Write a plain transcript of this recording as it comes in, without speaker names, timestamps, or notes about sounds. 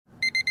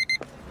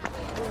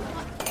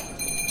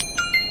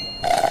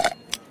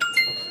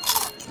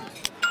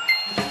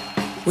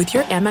With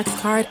your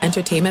Amex card,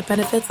 entertainment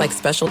benefits like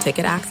special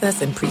ticket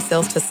access and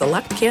pre-sales to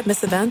select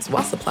can't-miss events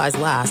while supplies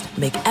last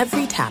make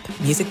every tap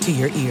music to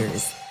your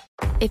ears.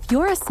 If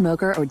you're a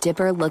smoker or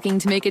dipper looking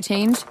to make a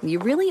change, you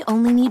really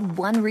only need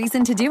one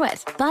reason to do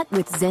it. But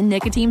with Zyn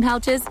nicotine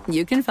pouches,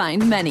 you can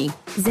find many.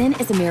 Zyn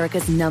is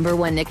America's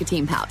 #1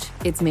 nicotine pouch.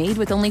 It's made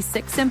with only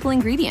 6 simple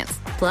ingredients.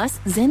 Plus,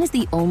 Zyn is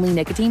the only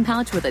nicotine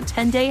pouch with a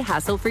 10-day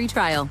hassle-free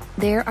trial.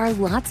 There are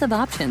lots of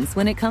options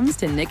when it comes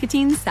to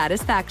nicotine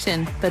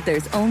satisfaction, but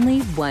there's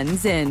only one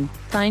Zyn.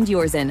 Find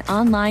your Zyn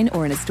online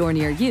or in a store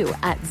near you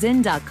at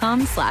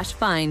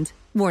zyn.com/find.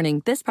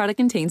 Warning, this product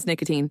contains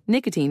nicotine.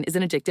 Nicotine is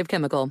an addictive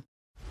chemical.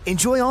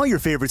 Enjoy all your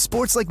favorite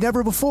sports like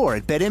never before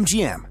at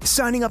BetMGM.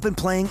 Signing up and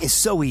playing is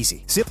so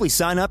easy. Simply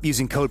sign up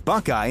using code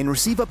Buckeye and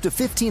receive up to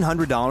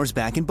 $1,500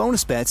 back in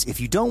bonus bets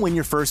if you don't win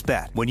your first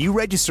bet. When you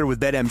register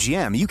with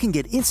BetMGM, you can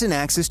get instant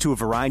access to a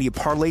variety of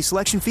parlay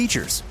selection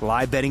features,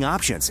 live betting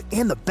options,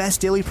 and the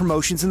best daily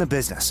promotions in the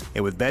business.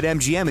 And with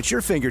BetMGM at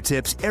your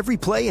fingertips, every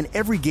play and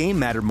every game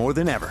matter more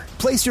than ever.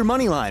 Place your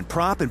moneyline,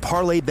 prop, and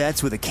parlay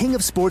bets with the king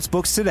of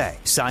sportsbooks today.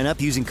 Sign up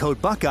using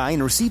code Buckeye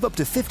and receive up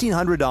to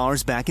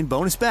 $1,500 back in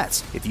bonus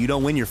bets if you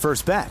don't win your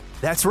first bet.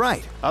 That's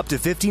right, up to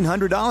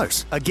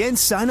 $1,500. Again,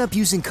 sign up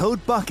using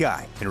code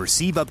Buckeye and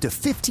receive up to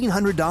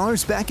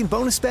 $1,500 back in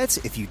bonus bets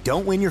if you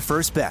don't win your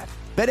first bet.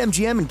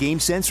 BetMGM and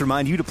GameSense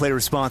remind you to play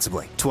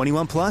responsibly.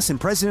 21 plus and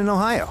present in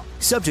Ohio.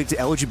 Subject to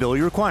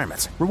eligibility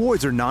requirements.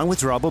 Rewards are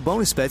non-withdrawable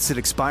bonus bets that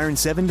expire in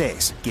 7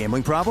 days.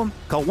 Gambling problem?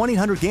 Call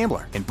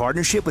 1-800-GAMBLER in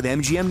partnership with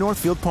MGM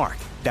Northfield Park.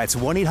 That's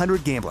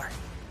 1-800-GAMBLER.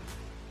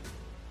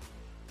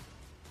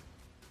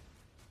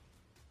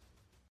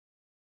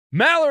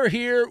 Maller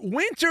here.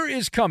 Winter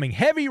is coming.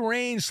 Heavy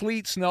rain,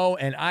 sleet, snow,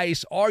 and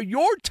ice. Are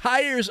your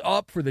tires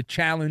up for the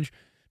challenge?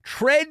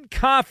 Tread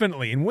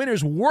confidently in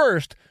winter's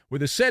worst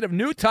with a set of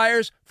new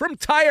tires from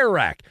Tire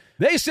Rack.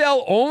 They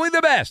sell only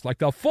the best, like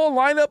the full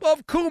lineup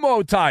of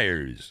Kumho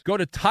tires. Go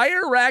to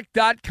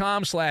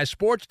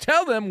TireRack.com/sports.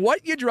 Tell them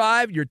what you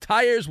drive. Your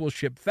tires will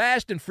ship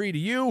fast and free to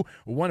you.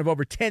 One of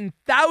over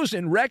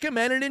 10,000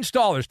 recommended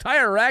installers.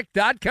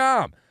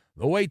 TireRack.com.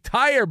 The way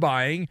tire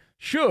buying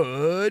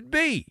should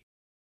be.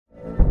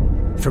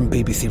 From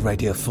BBC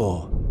Radio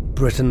 4,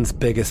 Britain's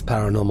biggest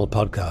paranormal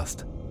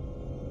podcast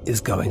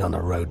is going on a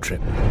road trip.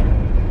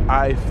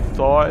 I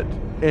thought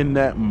in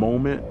that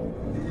moment,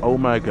 oh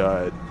my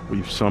God,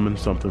 we've summoned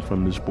something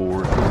from this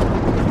board.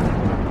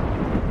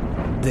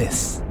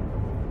 This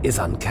is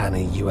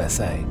Uncanny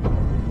USA.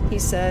 He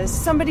says,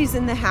 somebody's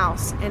in the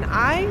house, and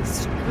I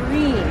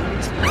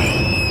screamed.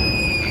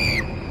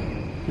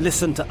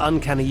 Listen to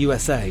Uncanny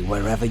USA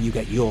wherever you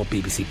get your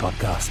BBC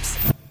podcasts,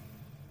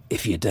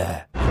 if you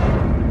dare.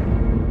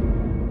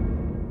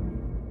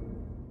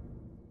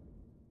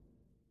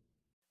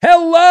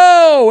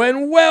 Hello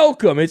and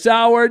welcome. It's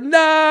our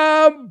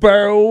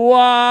number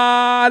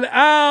one,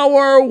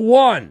 hour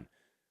one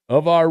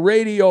of our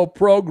radio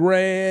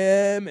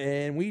program,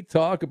 and we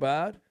talk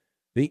about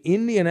the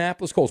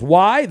Indianapolis Colts.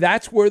 Why?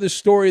 That's where the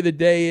story of the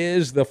day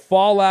is. The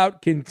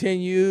fallout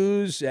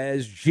continues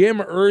as Jim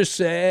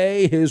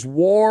Irsay, his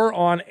war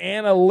on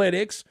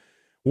analytics.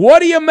 What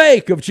do you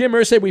make of Jim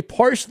Irsay? We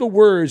parse the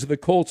words of the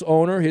Colts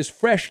owner, his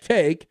fresh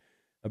take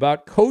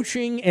about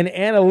coaching and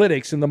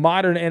analytics in the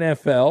modern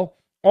NFL.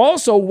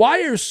 Also,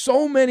 why are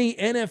so many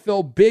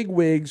NFL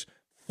bigwigs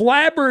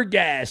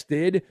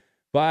flabbergasted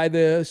by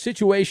the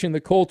situation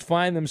the Colts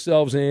find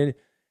themselves in?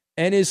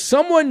 And is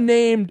someone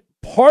named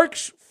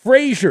Parks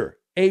Frazier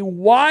a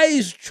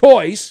wise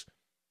choice?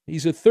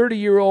 He's a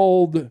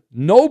 30-year-old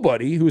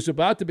nobody who's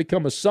about to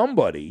become a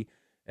somebody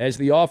as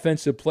the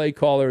offensive play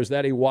caller. Is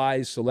that a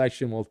wise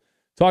selection? We'll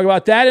talk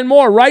about that and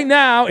more right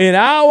now in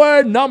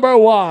our number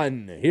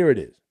one. Here it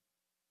is.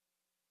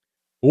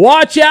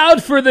 Watch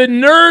out for the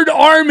Nerd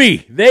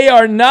Army. They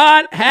are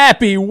not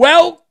happy.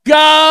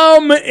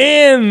 Welcome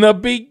in the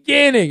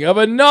beginning of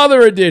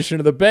another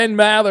edition of the Ben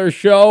Maller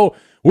Show.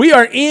 We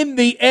are in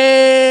the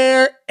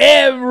air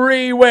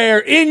everywhere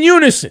in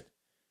unison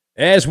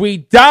as we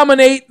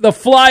dominate the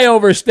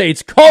flyover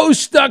states,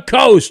 coast to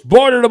coast,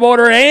 border to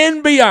border,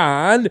 and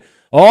beyond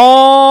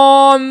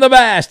on the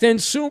vast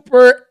and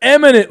super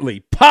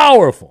eminently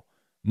powerful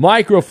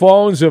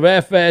microphones of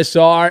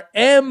FSR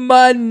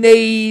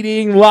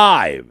emanating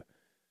live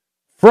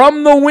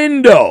from the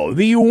window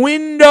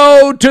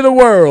to the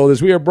world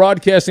as we are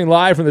broadcasting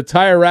live from the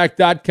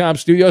TireRack.com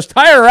studios.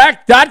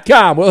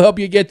 TireRack.com will help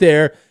you get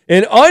there.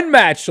 An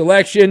unmatched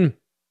selection,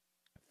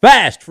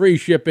 fast, free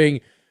shipping,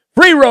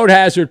 free road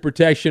hazard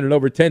protection, and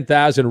over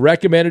 10,000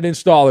 recommended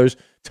installers.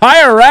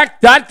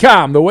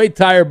 TireRack.com, the way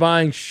tire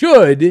buying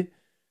should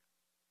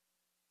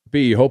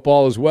be. Hope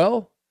all is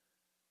well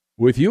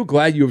with you.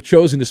 Glad you have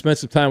chosen to spend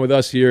some time with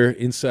us here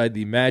inside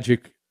the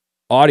magic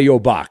audio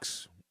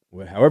box.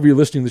 However you're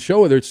listening to the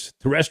show, whether it's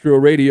terrestrial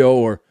radio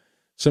or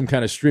some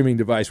kind of streaming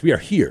device, we are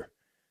here,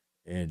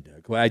 and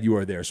glad you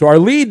are there. So our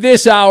lead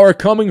this hour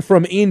coming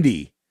from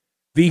Indy,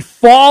 the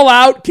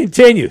fallout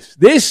continues.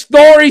 This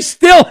story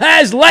still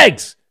has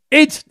legs.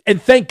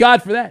 And thank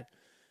God for that.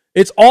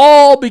 It's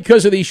all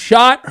because of the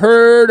shot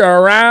heard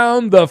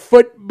around the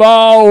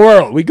football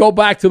world. We go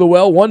back to the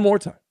well one more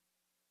time.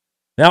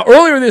 Now,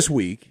 earlier this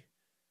week,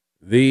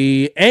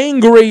 the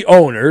angry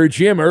owner,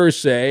 Jim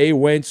Irsay,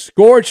 went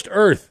scorched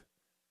earth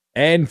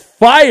and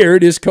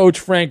fired his coach,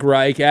 Frank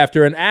Reich,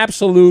 after an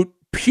absolute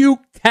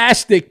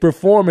puke-tastic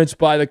performance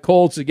by the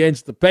Colts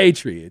against the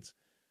Patriots.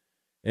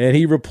 And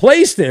he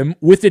replaced him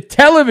with the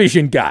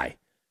television guy,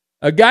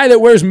 a guy that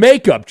wears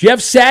makeup.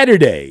 Jeff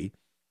Saturday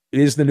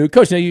is the new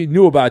coach. Now, you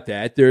knew about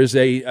that. There's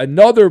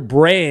another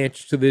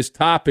branch to this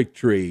topic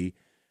tree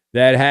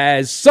that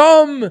has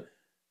some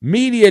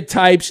media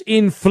types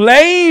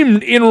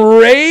inflamed,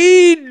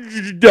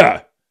 enraged.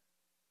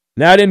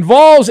 Now, it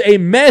involves a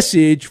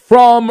message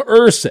from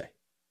Irsay.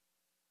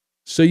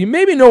 So you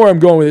maybe know where I'm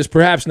going with this,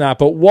 perhaps not,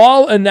 but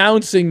while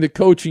announcing the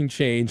coaching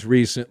change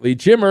recently,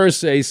 Jim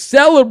Irsay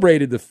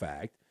celebrated the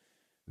fact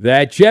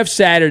that Jeff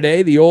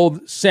Saturday, the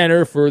old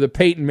center for the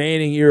Peyton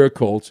Manning era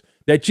Colts,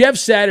 that Jeff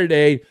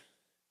Saturday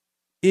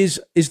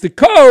is the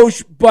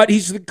coach, but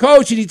he's the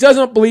coach and he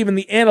doesn't believe in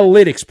the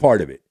analytics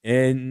part of it.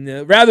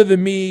 And rather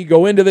than me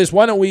go into this,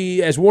 why don't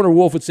we, as Warner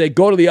Wolf would say,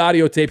 go to the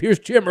audio tape. Here's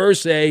Jim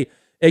Irsay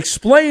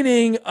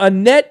explaining a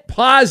net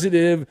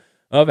positive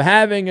of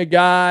having a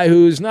guy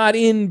who's not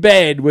in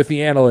bed with the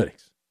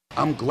analytics.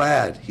 I'm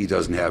glad he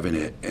doesn't have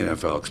any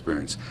NFL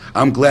experience.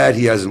 I'm glad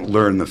he hasn't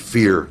learned the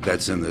fear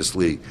that's in this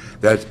league.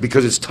 That's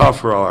because it's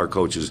tough for all our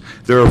coaches.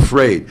 They're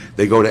afraid.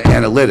 They go to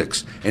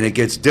analytics, and it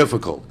gets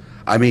difficult.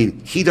 I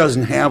mean, he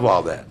doesn't have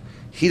all that.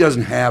 He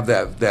doesn't have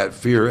that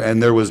fear,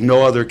 and there was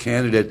no other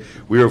candidate.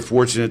 We were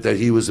fortunate that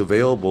he was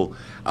available,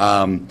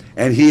 and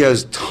he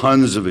has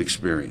tons of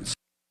experience.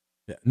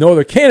 No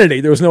other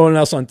candidate. There was no one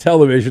else on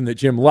television that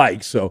Jim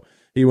likes, so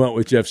he went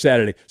with Jeff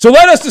Saturday. So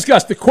let us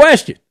discuss the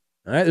question.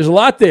 All right, there's a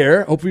lot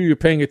there. Hopefully you're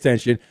paying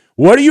attention.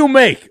 What do you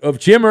make of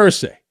Jim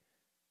Irsay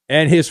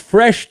and his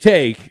fresh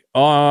take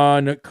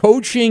on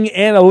coaching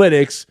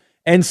analytics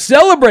and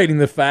celebrating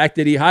the fact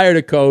that he hired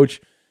a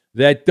coach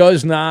that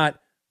does not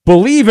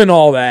believe in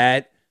all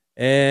that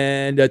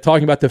and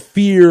talking about the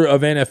fear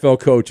of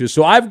NFL coaches?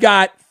 So I've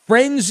got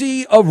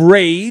Frenzy of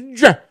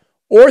Rage,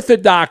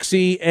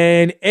 Orthodoxy,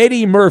 and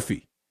Eddie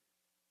Murphy.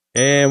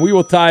 And we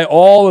will tie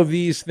all of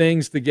these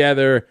things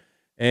together,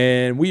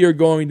 and we are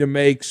going to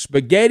make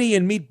spaghetti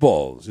and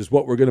meatballs is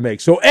what we're going to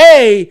make. So,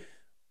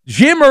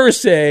 Jim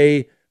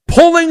Irsay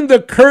pulling the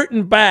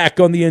curtain back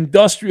on the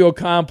industrial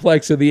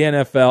complex of the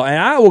NFL, and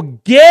I will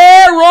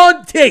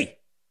guarantee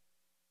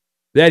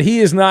that he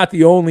is not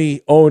the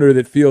only owner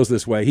that feels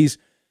this way. He's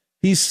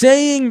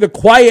saying the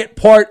quiet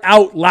part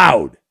out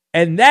loud,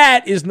 and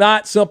that is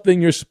not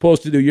something you're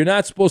supposed to do. You're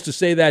not supposed to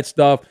say that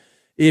stuff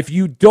if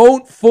you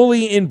don't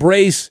fully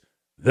embrace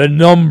the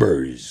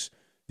numbers.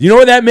 You know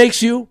what that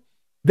makes you?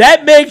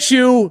 That makes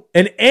you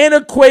an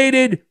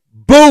antiquated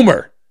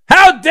boomer.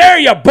 How dare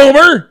you,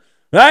 boomer?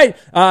 Right?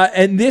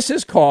 And this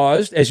has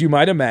caused, as you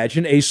might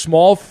imagine, a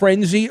small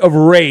frenzy of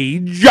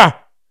rage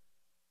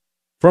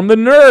from the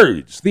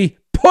nerds. The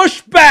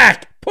push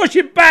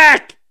it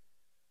back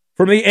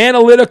from the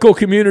analytical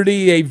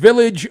community, a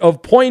village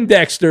of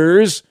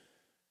Poindexters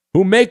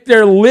who make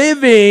their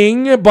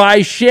living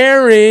by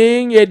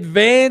sharing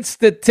advanced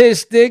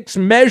statistics,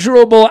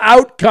 measurable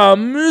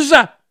outcomes,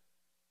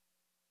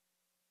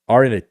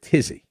 are in a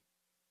tizzy.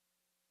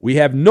 We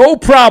have no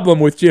problem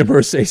with Jim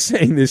Irsay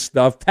saying this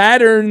stuff.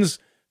 Patterns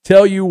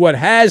tell you what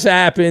has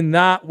happened,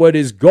 not what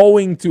is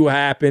going to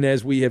happen,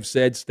 as we have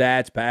said,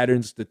 stats,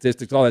 patterns,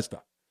 statistics, all that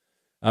stuff.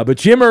 But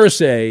Jim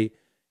Irsay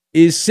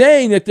is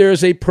saying that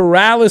there's a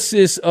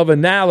paralysis of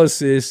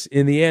analysis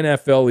in the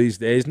NFL these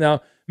days.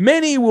 Now,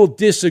 many will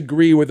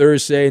disagree with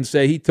Irsay and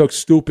say he took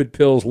stupid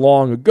pills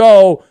long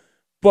ago,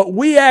 but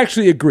we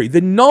actually agree.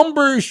 The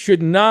numbers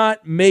should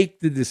not make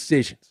the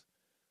decisions.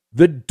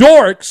 The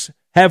dorks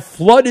have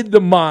flooded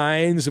the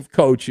minds of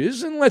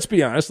coaches, and let's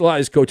be honest, a lot of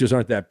these coaches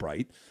aren't that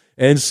bright.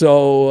 And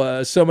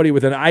so somebody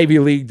with an Ivy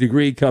League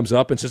degree comes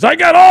up and says, I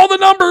got all the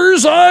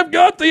numbers, I've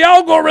got the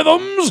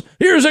algorithms,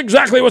 here's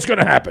exactly what's going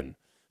to happen.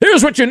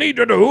 Here's what you need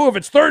to do if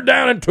it's 3rd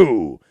down and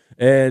 2.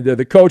 And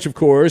the coach, of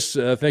course,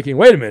 thinking,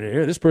 wait a minute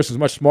here, this person's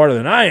much smarter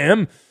than I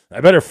am.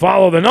 I better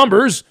follow the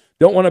numbers.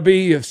 Don't want to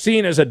be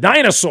seen as a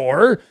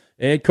dinosaur.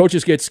 And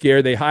coaches get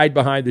scared. They hide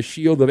behind the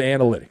shield of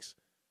analytics.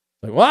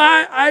 Like,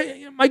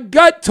 well, my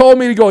gut told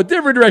me to go a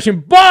different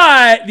direction,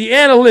 but the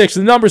analytics,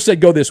 the numbers said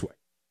go this way.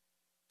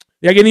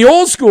 Like in the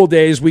old school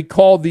days, we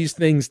called these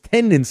things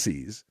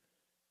tendencies,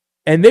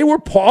 and they were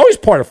always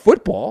part of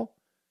football.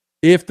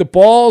 If the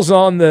ball's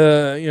on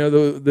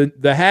the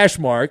hash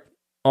mark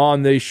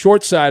on the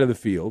short side of the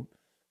field,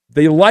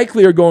 they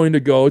likely are going to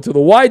go to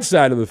the wide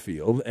side of the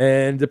field,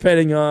 and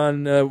depending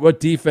on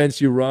what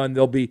defense you run,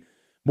 they'll be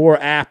more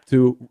apt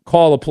to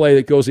call a play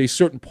that goes a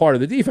certain part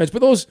of the defense.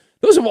 But those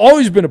have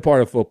always been a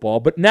part of football,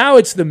 but now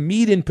it's the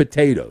meat and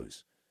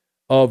potatoes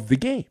of the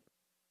game.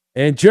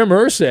 And Jim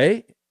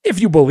Irsay, if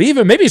you believe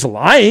him, maybe he's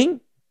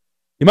lying.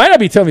 He might not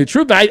be telling the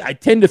truth, but I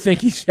tend to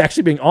think he's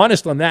actually being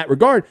honest on that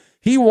regard.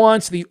 He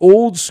wants the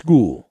old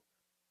school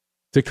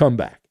to come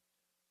back.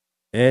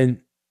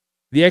 And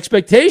the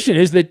expectation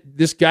is that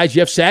this guy,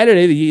 Jeff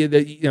Saturday,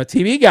 the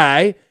TV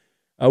guy,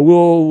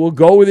 will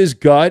go with his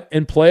gut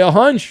and play a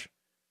hunch.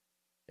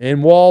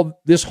 And while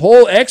this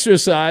whole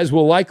exercise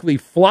will likely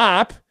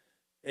flop,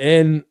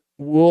 and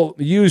we'll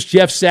use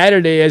Jeff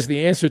Saturday as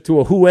the answer to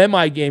a who am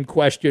I game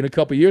question a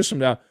couple years from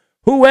now.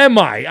 Who am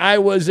I? I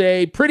was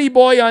a pretty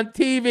boy on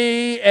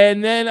TV,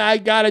 and then I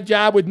got a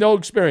job with no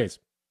experience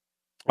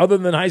other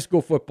than high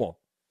school football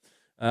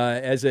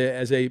as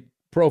a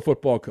pro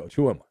football coach.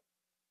 Who am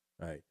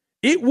I? Right.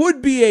 It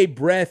would be a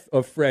breath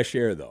of fresh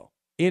air, though,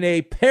 in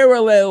a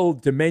parallel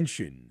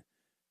dimension,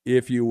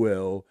 if you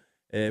will.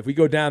 If we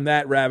go down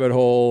that rabbit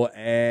hole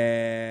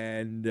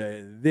and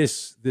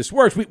this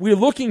works, we're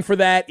looking for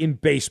that in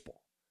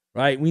baseball,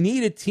 right? We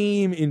need a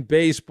team in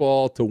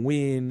baseball to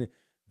win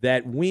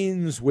that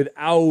wins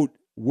without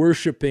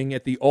worshiping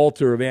at the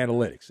altar of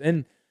analytics.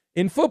 And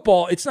in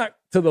football, it's not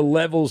to the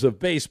levels of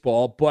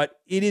baseball, but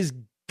it is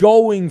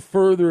going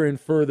further and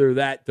further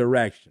that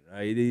direction,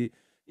 right?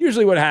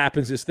 Usually what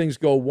happens is things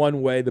go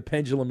one way, the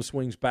pendulum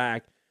swings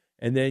back,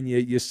 and then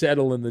you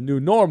settle in the new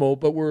normal,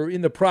 but we're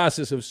in the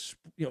process of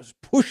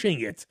pushing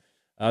it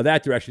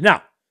that direction.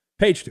 Now,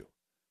 page 2.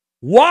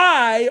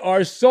 Why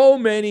are so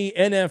many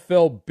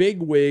NFL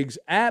bigwigs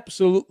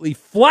absolutely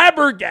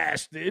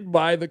flabbergasted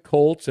by the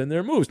Colts and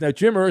their moves? Now,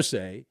 Jim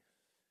Irsay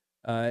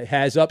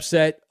has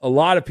upset a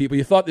lot of people.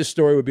 You thought this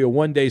story would be a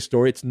one-day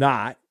story. It's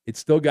not. It's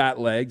still got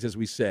legs, as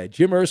we said.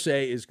 Jim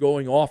Irsay is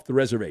going off the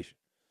reservation.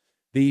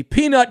 The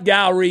peanut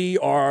gallery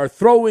are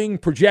throwing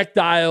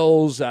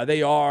projectiles.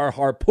 They are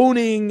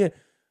harpooning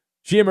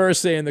Jim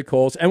Irsay and the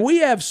Colts. And we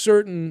have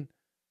certain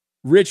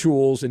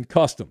rituals and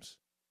customs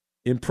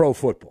in pro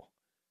football.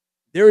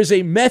 There is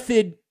a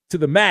method to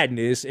the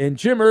madness, and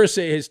Jim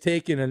Irsay has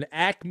taken an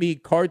Acme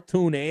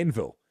cartoon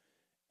anvil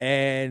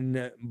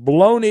and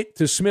blown it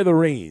to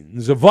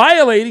smithereens,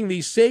 violating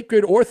the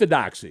sacred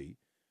orthodoxy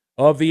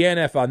of the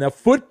NFL. Now,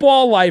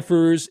 football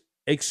lifers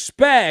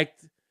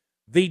expect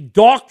the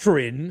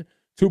doctrine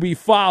to be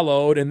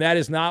followed, and that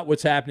is not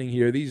what's happening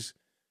here. These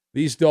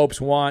dopes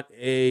want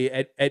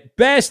at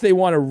best, they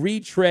want a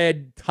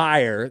retread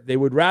tire. They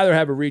would rather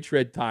have a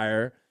retread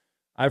tire.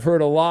 I've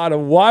heard a lot of,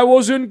 why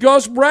wasn't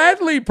Gus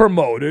Bradley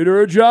promoted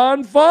or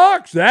John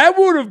Fox? That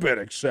would have been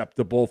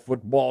acceptable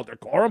football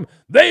decorum.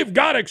 They've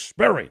got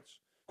experience.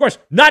 Of course,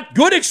 not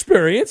good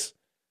experience.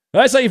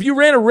 That's like if you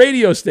ran a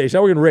radio station.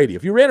 I work in radio.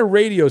 If you ran a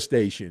radio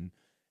station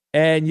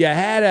and you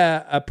had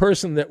a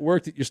person that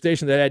worked at your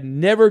station that had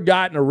never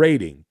gotten a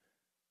rating,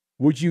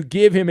 would you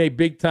give him a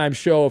big-time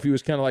show if he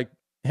was kind of like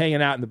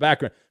hanging out in the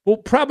background? Well,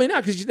 probably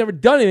not, because he's never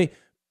done anything.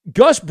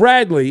 Gus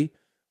Bradley,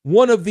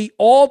 one of the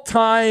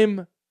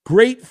all-time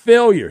great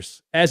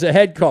failures as a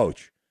head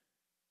coach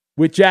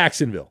with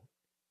Jacksonville.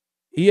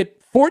 He had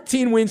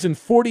 14 wins and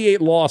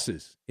 48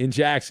 losses in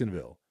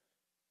Jacksonville.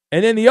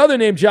 And then the other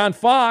name, John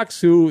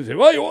Fox, who said,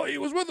 well, he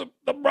was with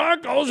the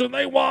Broncos and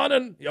they won.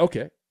 And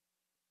okay.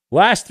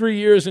 Last 3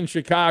 years in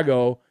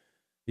Chicago,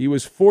 he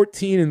was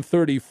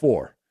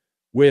 14-34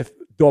 with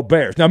the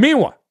Bears. Now,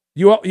 meanwhile,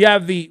 you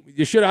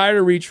should have hired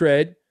a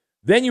retread.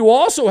 Then you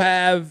also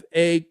have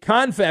a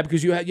confab,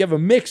 because you have a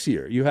mix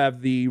here. You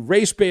have the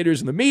race baiters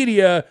in the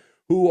media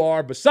who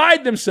are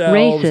beside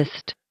themselves.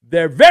 Racist.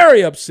 They're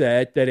very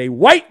upset that a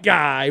white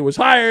guy was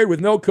hired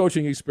with no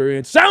coaching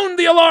experience. Sound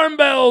the alarm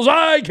bells.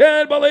 I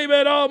can't believe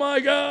it. Oh,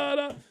 my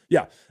God.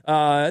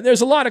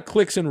 There's a lot of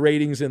clicks and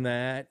ratings in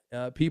that.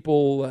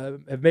 People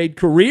have made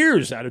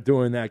careers out of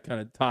doing that kind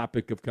of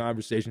topic of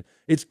conversation.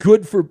 It's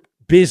good for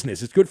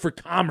business. It's good for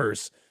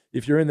commerce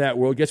if you're in that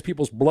world. It gets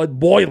people's blood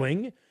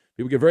boiling.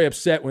 People get very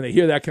upset when they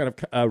hear that kind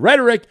of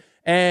rhetoric.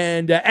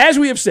 And as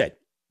we have said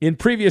in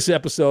previous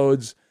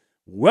episodes,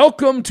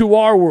 welcome to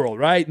our world,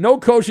 right? No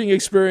coaching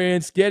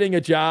experience, getting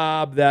a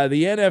job. The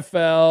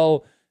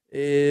NFL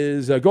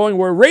is going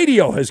where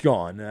radio has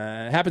gone.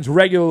 It happens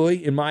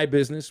regularly in my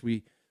business.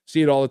 We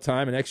see it all the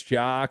time. An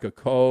ex-jock, a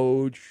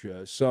coach,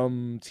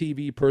 some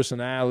TV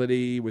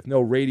personality with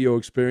no radio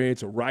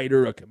experience, a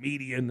writer, a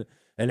comedian,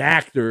 an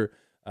actor,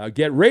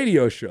 get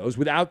radio shows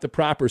without the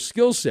proper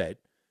skill set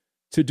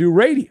to do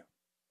radio.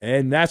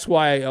 And that's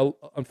why,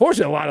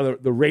 unfortunately, a lot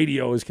of the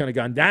radio has kind of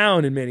gone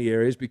down in many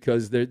areas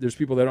because there's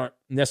people that aren't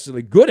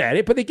necessarily good at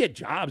it, but they get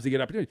jobs, they get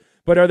opportunities.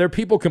 But are there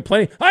people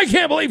complaining, I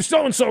can't believe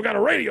so-and-so got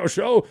a radio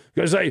show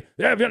because they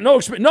have no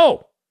experience?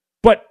 No,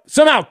 but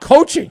somehow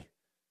coaching.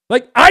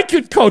 Like, I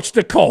could coach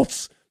the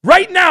Colts.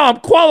 Right now,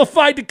 I'm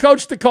qualified to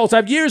coach the Colts. I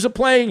have years of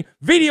playing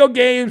video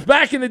games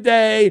back in the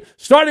day,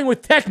 starting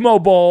with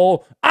Tecmo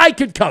Bowl. I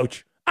could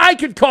coach. I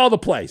could call the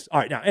plays.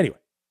 All right, now, anyway,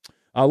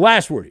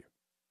 last word here.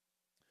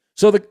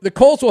 So the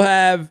Colts will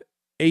have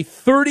a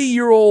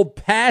 30-year-old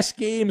pass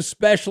game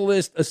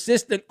specialist,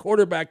 assistant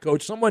quarterback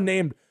coach, someone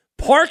named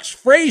Parks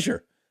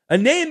Frazier, a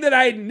name that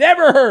I had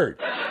never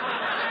heard.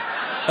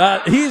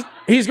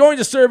 He's going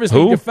to serve as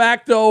the de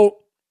facto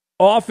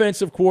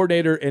offensive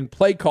coordinator and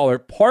play caller,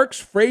 Parks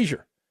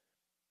Frazier.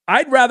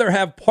 I'd rather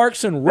have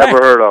Parks and Rec,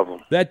 never heard of him,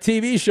 that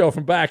TV show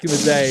from back in the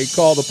day,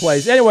 call the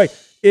plays. Anyway,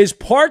 is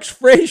Parks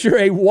Frazier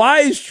a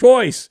wise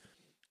choice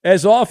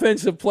as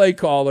offensive play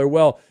caller?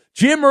 Well,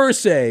 Jim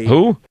Irsay.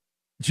 Who?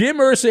 Jim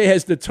Irsay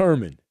has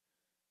determined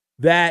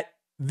that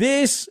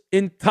this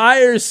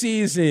entire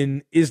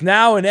season is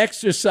now an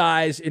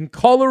exercise in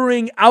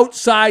coloring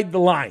outside the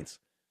lines.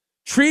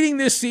 Treating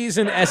this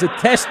season as a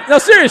test. No,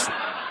 seriously.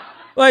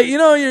 Like,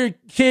 you're a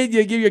kid,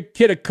 you give your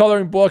kid a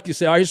coloring book, you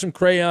say, here's some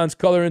crayons,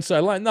 color inside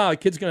line. No, the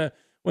kid's going to,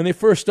 when they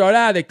first start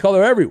out, they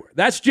color everywhere.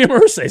 That's Jim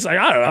Irsay. He's like,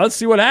 I don't know, let's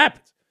see what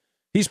happens.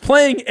 He's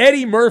playing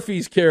Eddie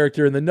Murphy's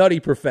character in The Nutty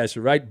Professor,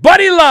 right?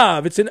 Buddy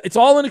Love. It's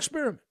all an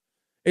experiment.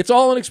 It's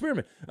all an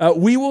experiment.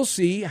 We will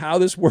see how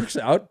this works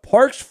out.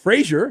 Parks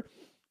Frazier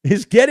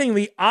is getting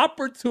the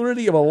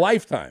opportunity of a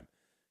lifetime.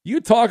 You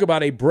talk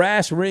about a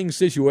brass ring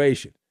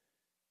situation.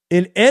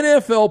 An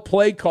NFL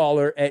play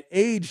caller at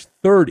age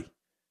 30.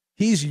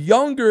 He's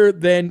younger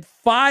than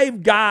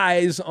 5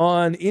 guys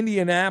on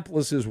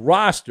Indianapolis's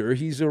roster.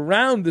 He's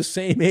around the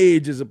same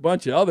age as a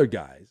bunch of other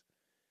guys.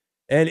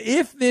 And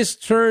if this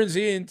turns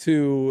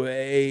into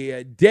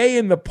a day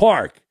in the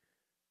park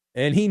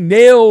and he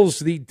nails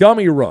the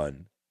dummy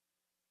run,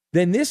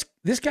 then this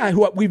guy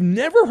who we've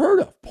never heard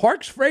of,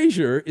 Parks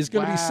Frazier, is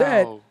going to be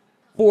set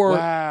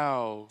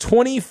for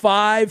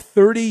 25,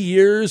 30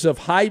 years of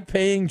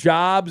high-paying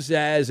jobs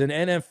as an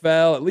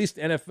NFL, at least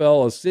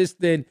NFL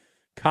assistant,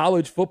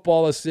 college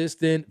football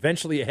assistant,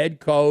 eventually a head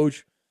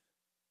coach.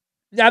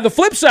 Now, the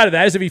flip side of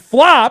that is if he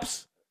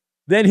flops,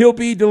 then he'll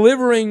be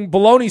delivering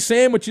bologna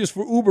sandwiches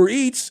for Uber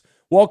Eats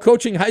while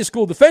coaching high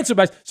school defensive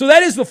backs. So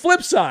that is the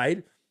flip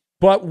side,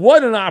 but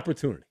what an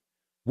opportunity.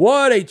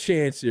 What a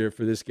chance here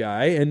for this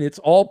guy, and it's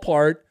all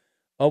part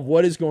of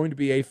what is going to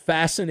be a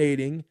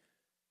fascinating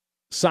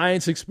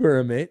science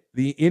experiment,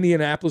 the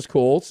Indianapolis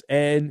Colts.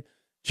 And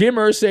Jim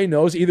Irsay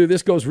knows either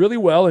this goes really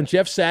well, and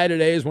Jeff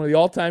Saturday is one of the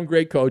all-time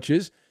great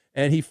coaches,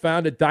 and he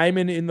found a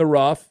diamond in the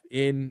rough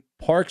in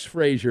Parks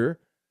Frazier,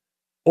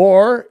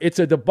 or it's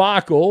a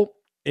debacle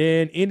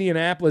and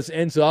Indianapolis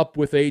ends up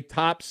with a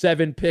top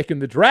 7 pick in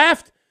the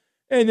draft,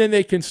 and then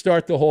they can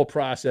start the whole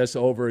process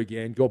over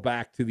again, go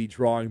back to the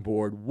drawing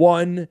board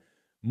one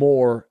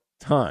more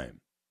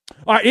time.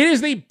 All right, it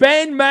is the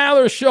Ben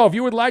Maller Show. If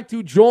you would like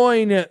to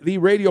join the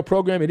radio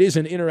program, it is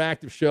an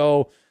interactive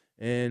show,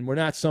 and we're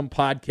not some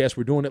podcast.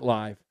 We're doing it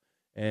live.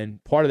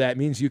 And part of that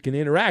means you can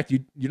interact.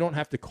 You don't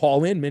have to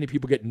call in. Many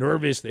people get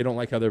nervous. They don't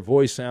like how their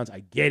voice sounds. I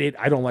get it.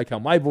 I don't like how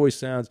my voice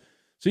sounds.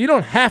 So you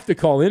don't have to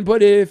call in.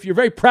 But if you're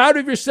very proud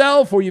of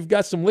yourself or you've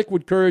got some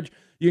liquid courage,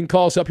 you can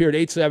call us up here at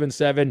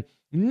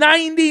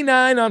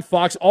 877-99 on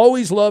Fox.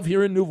 Always love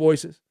hearing new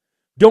voices.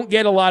 Don't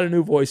get a lot of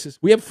new voices.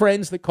 We have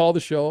friends that call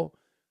the show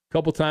a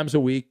couple times a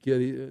week,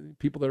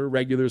 people that are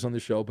regulars on the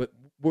show. But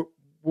we're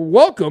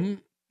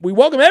welcome. We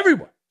welcome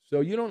everyone. So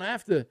you don't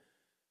have to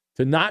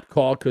not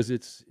call because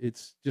it's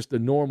just a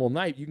normal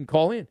night. You can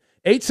call in.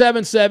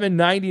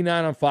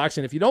 877-99 on Fox.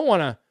 And if you don't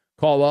want to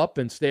call up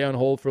and stay on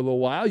hold for a little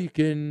while, you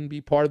can be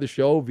part of the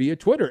show via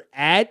Twitter,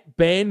 at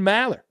Ben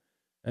Maller.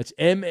 That's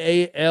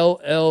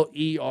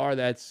M-A-L-L-E-R.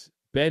 That's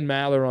Ben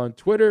Maller on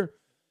Twitter.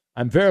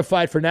 I'm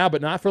verified for now,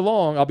 but not for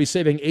long. I'll be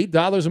saving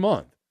 $8 a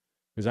month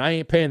because I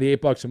ain't paying the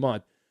 $8 a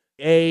month.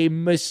 A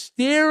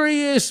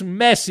mysterious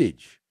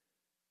message.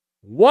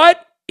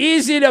 What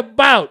is it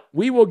about?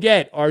 We will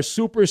get our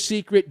super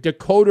secret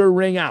decoder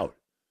ring out.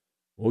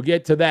 We'll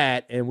get to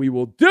that, and we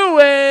will do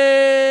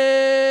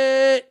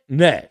it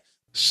next.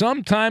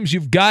 Sometimes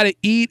you've got to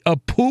eat a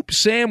poop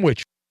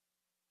sandwich.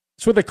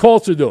 That's what the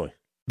Colts are doing.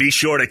 Be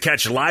sure to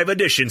catch live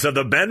editions of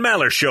the Ben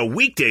Maller Show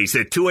weekdays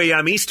at 2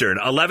 a.m. Eastern,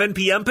 11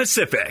 p.m.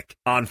 Pacific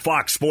on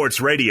Fox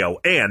Sports Radio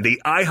and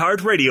the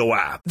iHeartRadio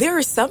app. There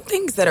are some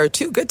things that are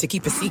too good to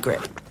keep a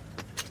secret.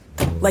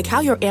 Like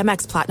how your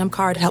Amex Platinum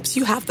card helps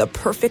you have the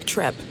perfect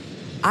trip.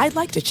 I'd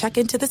like to check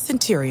into the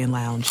Centurion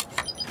Lounge.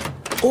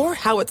 Or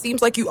how it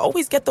seems like you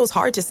always get those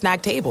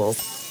hard-to-snag tables.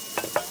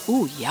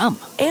 Ooh, yum.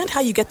 And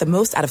how you get the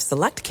most out of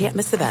select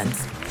can't-miss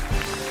events.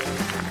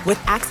 With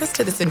access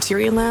to the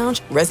Centurion Lounge,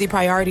 Resi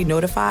Priority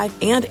Notified,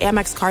 and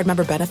Amex card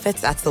member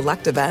benefits at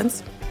select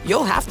events,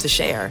 you'll have to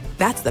share.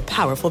 That's the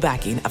powerful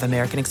backing of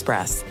American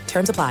Express.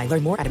 Terms apply.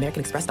 Learn more at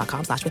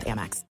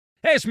americanexpress.com/withAmex.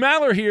 Hey, it's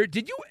Maller here.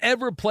 Did you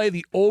ever play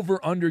the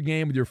over-under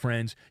game with your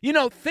friends?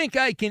 Think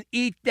I can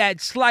eat that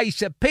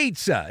slice of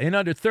pizza in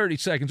under 30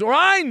 seconds. Or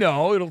I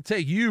know it'll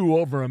take you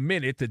over a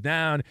minute to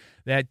down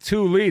that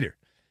 2-liter.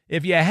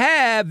 If you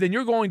have, then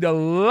you're going to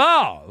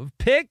love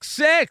Pick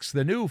Six,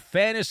 the new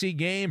fantasy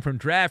game from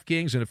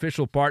DraftKings, an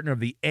official partner of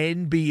the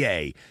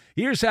NBA.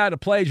 Here's how to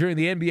play during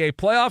the NBA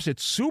playoffs.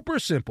 It's super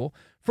simple.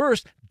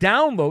 First,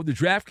 download the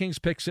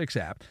DraftKings Pick Six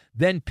app,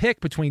 then pick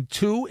between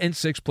 2 and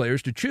 6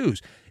 players to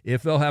choose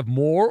if they'll have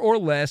more or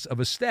less of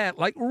a stat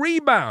like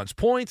rebounds,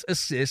 points,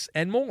 assists,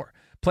 and more.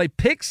 Play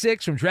Pick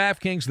Six from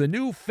DraftKings, the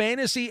new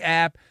fantasy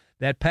app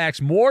that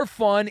packs more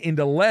fun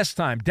into less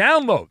time.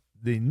 Download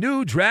the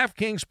new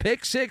DraftKings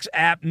Pick Six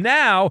app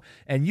now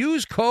and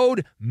use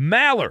code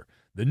MALLER.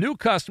 The new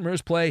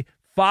customers play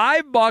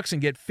 $5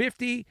 and get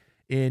 $50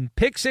 in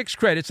Pick Six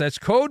credits. That's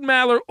code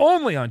MALLER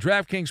only on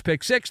DraftKings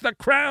Pick Six. The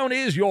crown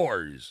is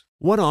yours.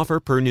 One offer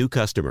per new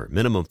customer.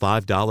 Minimum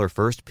 $5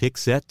 first pick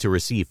set to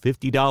receive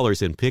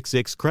 $50 in Pick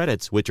 6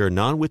 credits, which are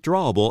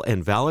non-withdrawable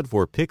and valid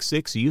for Pick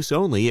 6 use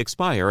only.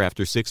 Expire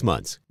after 6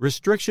 months.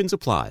 Restrictions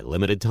apply.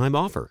 Limited time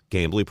offer.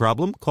 Gambling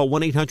problem? Call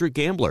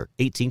 1-800-GAMBLER.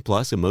 18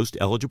 plus in most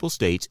eligible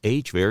states.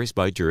 Age varies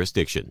by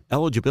jurisdiction.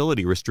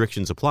 Eligibility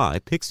restrictions apply.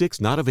 Pick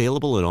 6 not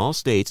available in all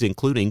states,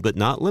 including but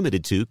not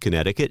limited to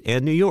Connecticut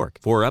and New York.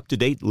 For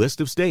up-to-date list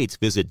of states,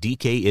 visit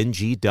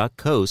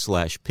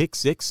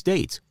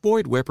dkng.co/pick6states.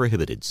 Void where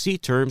prohibited. See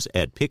terms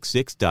at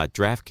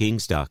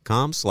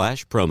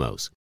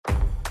pick6.draftkings.com/promos.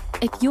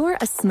 If you're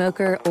a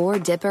smoker or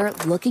dipper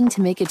looking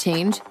to make a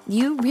change,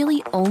 you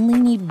really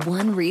only need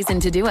one reason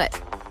to do it.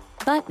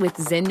 But with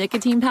Zyn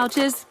nicotine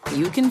pouches,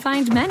 you can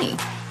find many.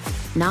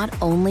 Not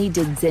only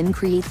did Zyn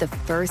create the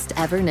first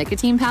ever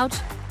nicotine pouch,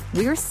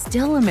 we're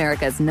still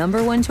America's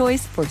 #1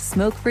 choice for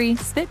smoke-free,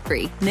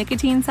 spit-free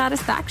nicotine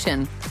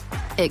satisfaction.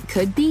 It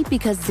could be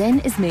because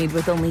Zyn is made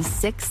with only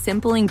 6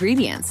 simple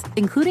ingredients,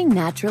 including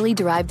naturally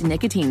derived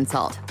nicotine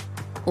salt.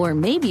 Or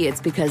maybe it's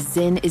because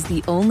Zyn is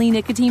the only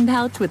nicotine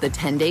pouch with a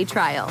 10-day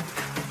trial.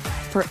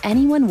 For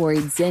anyone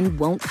worried Zyn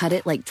won't cut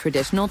it like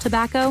traditional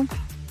tobacco,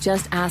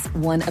 just ask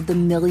one of the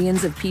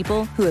millions of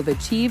people who have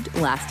achieved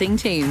lasting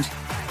change.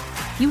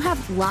 You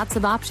have lots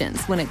of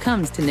options when it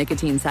comes to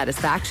nicotine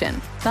satisfaction,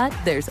 but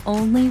there's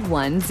only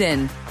one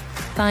Zyn.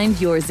 Find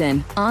your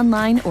Zyn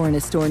online or in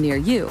a store near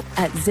you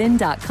at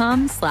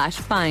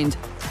zyn.com/find.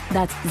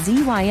 That's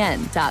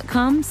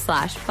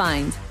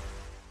ZYN.com/find.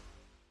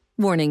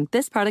 Warning,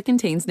 this product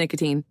contains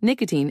nicotine.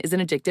 Nicotine is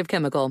an addictive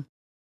chemical.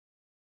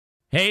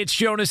 Hey, it's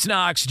Jonas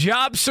Knox.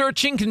 Job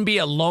searching can be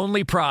a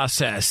lonely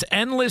process.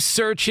 Endless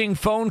searching,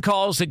 phone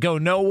calls that go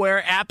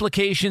nowhere,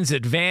 applications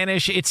that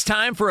vanish. It's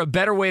time for a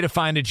better way to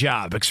find a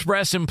job.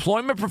 Express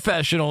Employment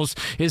Professionals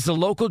is the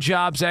local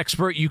jobs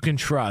expert you can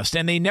trust,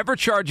 and they never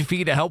charge a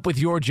fee to help with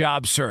your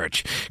job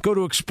search. Go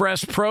to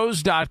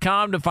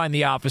expresspros.com to find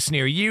the office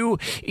near you.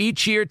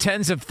 Each year,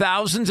 tens of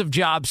thousands of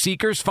job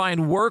seekers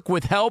find work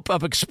with help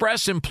of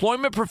Express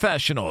Employment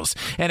Professionals,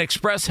 and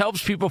Express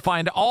helps people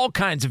find all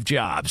kinds of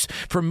jobs,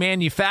 from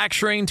manufacturing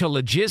to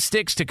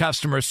logistics to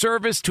customer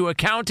service to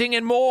accounting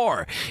and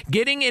more.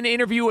 Getting an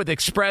interview with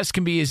Express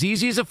can be as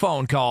easy as a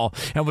phone call,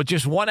 and with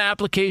just one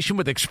application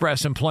with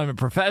Express Employment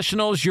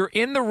Professionals, you're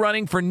in the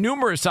running for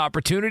numerous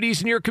opportunities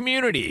in your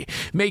community.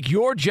 Make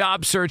your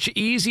job search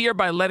easier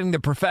by letting the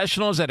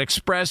professionals at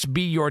Express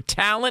be your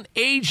talent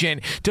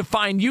agent to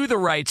find you the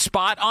right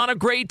spot on a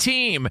great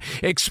team.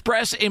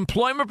 Express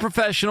Employment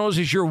Professionals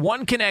is your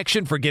one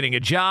connection for getting a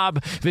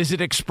job.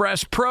 Visit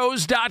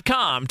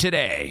expresspros.com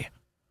today.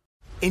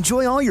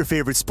 Enjoy all your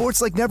favorite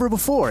sports like never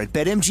before at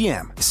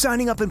BetMGM.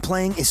 Signing up and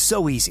playing is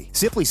so easy.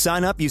 Simply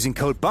sign up using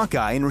code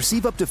Buckeye and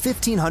receive up to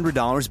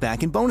 $1,500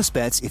 back in bonus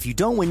bets if you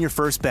don't win your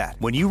first bet.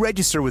 When you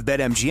register with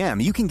BetMGM,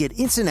 you can get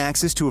instant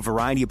access to a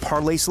variety of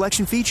parlay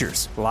selection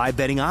features, live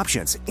betting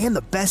options, and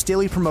the best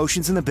daily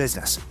promotions in the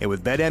business. And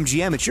with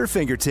BetMGM at your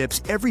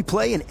fingertips, every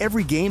play and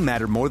every game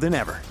matter more than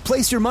ever.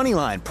 Place your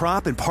moneyline,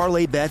 prop, and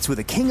parlay bets with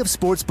the king of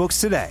sportsbooks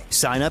today.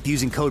 Sign up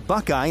using code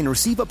Buckeye and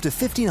receive up to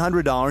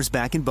 $1,500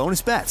 back in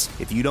bonus bets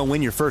if you don't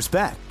win your first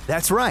bet.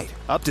 That's right,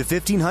 up to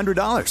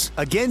 $1,500.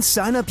 Again,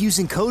 sign up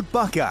using code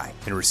Buckeye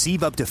and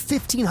receive up to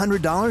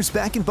 $1,500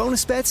 back in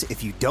bonus bets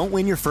if you don't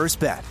win your first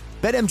bet.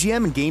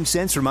 BetMGM and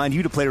GameSense remind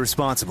you to play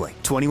responsibly.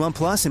 21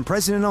 plus and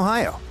present in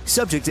Ohio.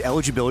 Subject to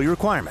eligibility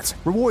requirements.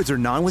 Rewards are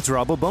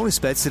non-withdrawable bonus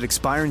bets that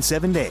expire in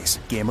 7 days.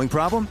 Gambling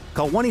problem?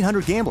 Call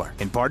 1-800-GAMBLER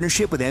in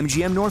partnership with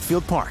MGM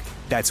Northfield Park.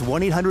 That's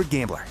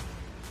 1-800-GAMBLER.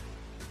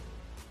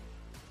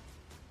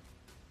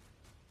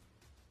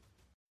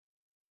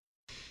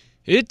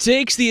 It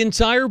takes the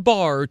entire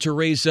bar to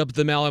raise up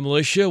the Maller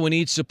Militia. We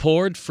need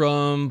support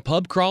from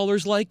pub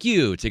crawlers like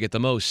you to get the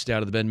most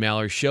out of the Ben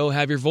Maller Show.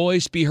 Have your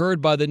voice be heard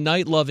by the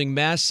night-loving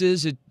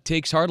masses. It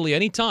takes hardly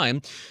any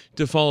time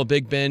to follow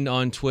Big Ben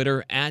on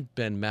Twitter at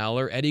Ben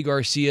Maller. Eddie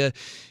Garcia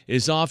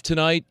is off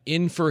tonight.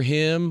 In for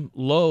him,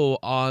 low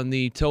on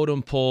the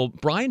totem pole,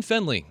 Brian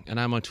Fenley, and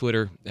I'm on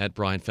Twitter at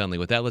Brian Fenley.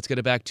 With that, let's get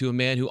it back to a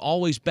man who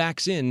always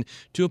backs in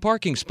to a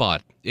parking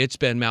spot. It's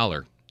Ben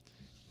Maller.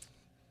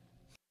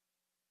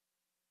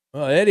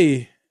 Well,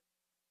 Eddie,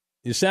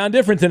 you sound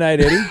different tonight,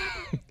 Eddie. I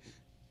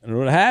don't know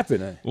what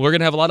happened. We're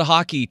going to have a lot of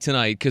hockey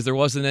tonight because there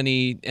wasn't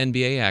any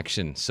NBA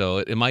action. So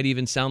it might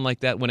even sound like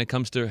that when it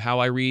comes to how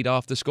I read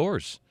off the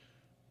scores.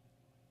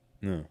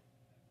 No.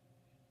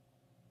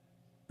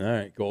 All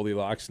right,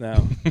 Goldilocks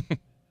now.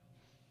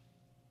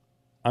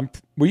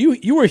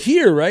 You were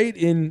here, right?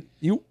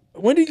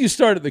 When did you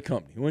start at the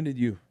company? When did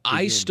you?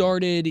 I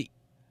started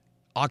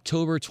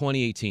October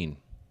 2018.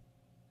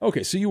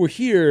 Okay, so you were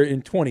here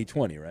in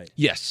 2020, right?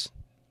 Yes.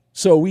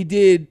 So we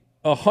did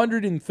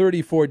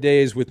 134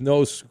 days with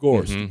no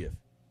scores to give.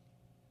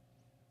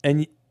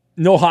 And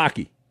no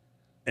hockey.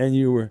 And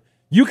you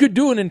could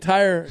do an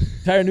entire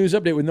news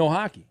update with no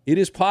hockey. It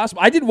is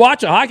possible. I did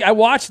watch hockey. I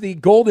watched the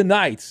Golden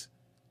Knights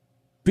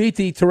beat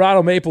the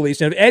Toronto Maple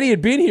Leafs. And if Eddie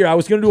had been here, I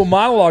was going to do a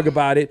monologue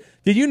about it.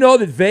 Did you know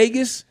that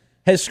Vegas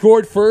has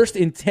scored first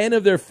in 10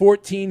 of their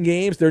 14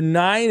 games. They're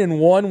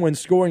 9-1 when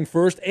scoring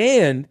first,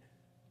 and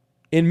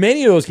in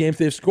many of those games,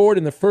 they've scored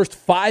in the first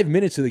 5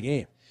 minutes of the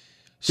game.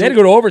 They had to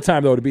go to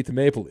overtime, though, to beat the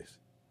Maple Leafs.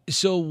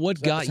 So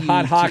what got you...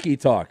 hot hockey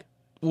talk.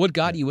 What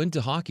got you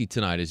into hockey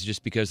tonight? Is it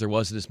just because there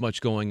wasn't as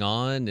much going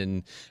on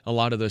and a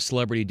lot of the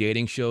celebrity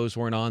dating shows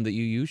weren't on that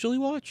you usually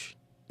watch?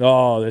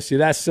 Oh, see,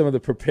 that's some of the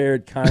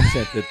prepared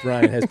content that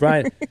Brian has.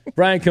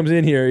 Brian comes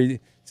in here.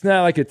 It's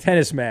not like a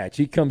tennis match.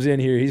 He comes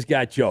in here. He's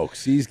got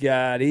jokes. He's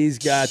got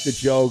the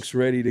jokes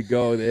ready to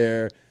go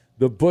there.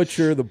 The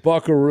butcher, the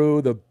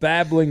buckaroo, the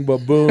babbling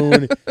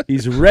baboon.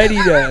 He's ready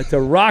to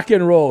rock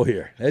and roll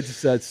here. It's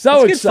so Let's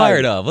exciting. get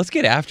fired up. Let's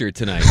get after it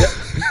tonight.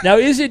 Now,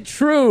 is it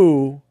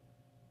true,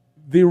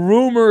 the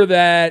rumor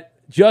that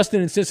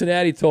Justin in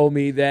Cincinnati told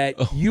me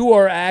that you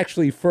are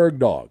actually Ferg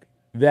Dog?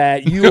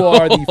 That you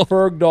are the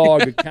Ferg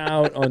Dog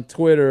account on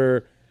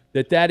Twitter,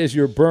 that is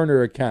your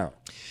burner account.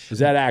 Is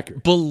that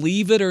accurate?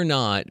 Believe it or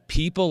not,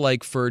 people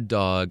like Ferg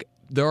Dog,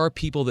 there are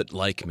people that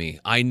like me.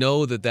 I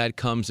know that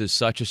comes as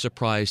such a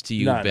surprise to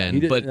you,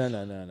 Ben, but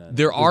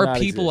there are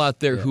people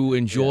out there who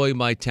enjoy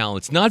my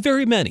talents. Not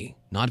very many,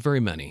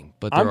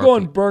 but there I'm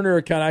going burner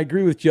account. I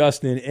agree with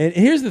Justin. And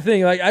here's the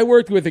thing. Like, I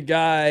worked with a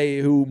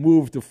guy who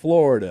moved to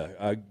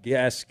Florida,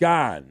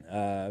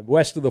 Gascon,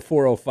 west of the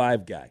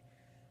 405 guy.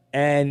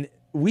 And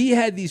we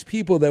had these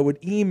people that would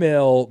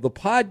email the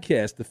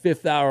podcast, The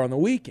Fifth Hour, on the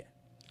weekend,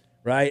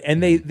 right?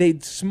 And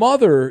they'd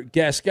smother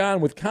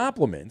Gascon with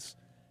compliments,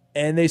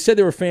 and they said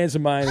they were fans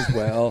of mine as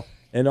well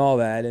and all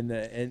that.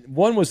 And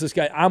one was this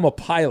guy, I'm a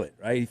pilot,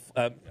 right?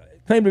 He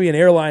claimed to be an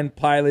airline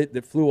pilot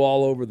that flew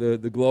all over the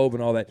globe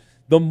and all that.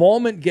 The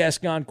moment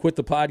Gascon quit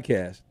the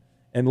podcast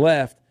and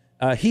left,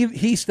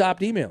 he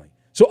stopped emailing.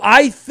 So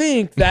I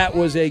think that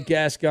was a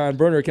Gascon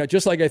burner account,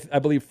 just like I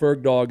believe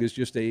Ferg Dog is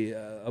just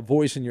a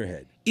voice in your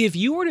head. If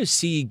you were to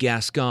see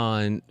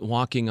Gascon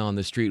walking on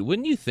the street,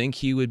 wouldn't you think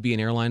he would be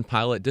an airline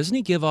pilot? Doesn't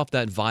he give off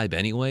that vibe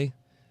anyway?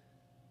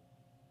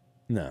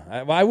 No,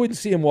 I wouldn't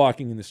see him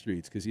walking in the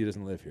streets because he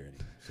doesn't live here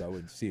anymore. So I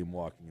wouldn't see him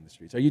walking in the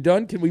streets. Are you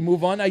done? Can we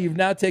move on now? You've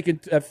now taken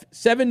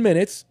 7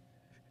 minutes.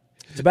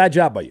 It's a bad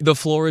job by you. The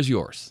floor is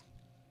yours.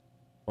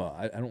 Well,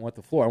 I don't want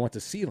the floor. I want the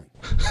ceiling.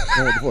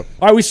 All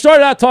right, we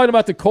started out talking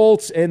about the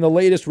Colts and the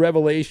latest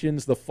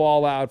revelations, the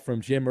fallout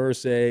from Jim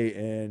Irsay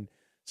and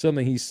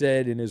something he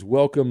said in his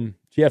Welcome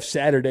Jeff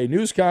Saturday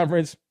news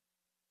conference.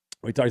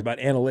 We talked about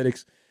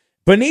analytics.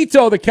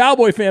 Benito, the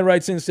Cowboy fan,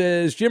 writes in and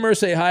says, Jim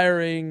Irsay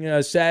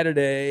hiring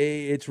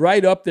Saturday, it's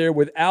right up there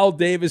with Al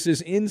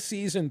Davis's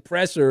in-season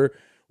presser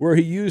where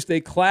he used a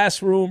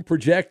classroom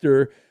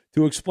projector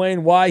to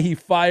explain why he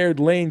fired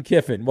Lane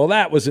Kiffin. Well,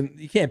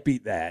 you can't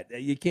beat that.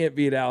 You can't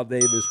beat Al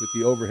Davis with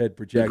the overhead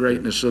projector. The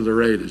greatness of the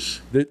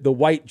Raiders. The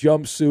white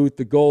jumpsuit,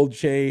 the gold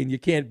chain, you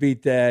can't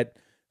beat that.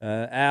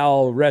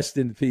 Al, rest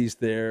in peace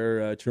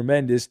there.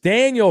 Tremendous.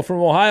 Daniel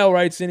from Ohio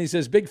writes in, he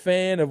says, big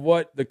fan of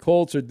what the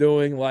Colts are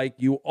doing. Like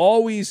you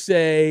always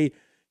say,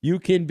 you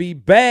can be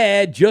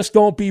bad, just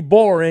don't be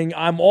boring.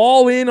 I'm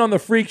all in on the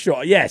freak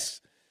show.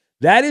 Yes,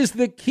 that is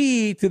the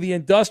key to the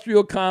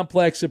industrial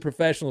complex of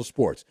professional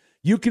sports.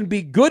 You can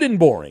be good and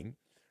boring,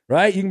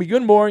 right? You can be good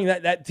and boring.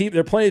 That team,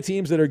 there are plenty of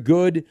teams that are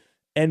good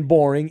and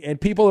boring,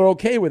 and people are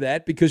okay with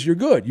that because you're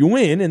good. You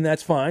win, and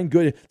that's fine.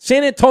 Good.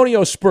 San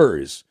Antonio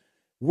Spurs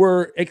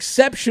were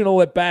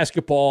exceptional at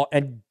basketball,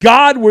 and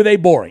God, were they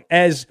boring.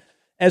 As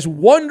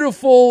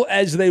wonderful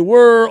as they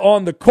were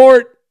on the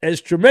court,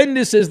 as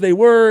tremendous as they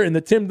were in the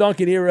Tim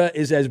Duncan era,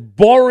 is as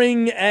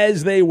boring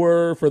as they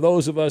were for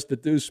those of us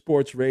that do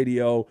sports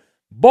radio.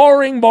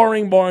 Boring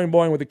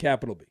with a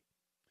capital B.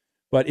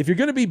 But if you're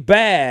going to be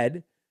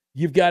bad,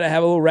 you've got to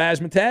have a little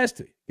razzmatazz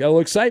to you. You got a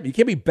little excitement. You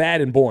can't be bad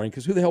and boring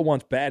because who the hell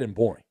wants bad and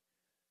boring?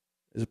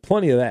 There's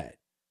plenty of that.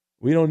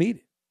 We don't need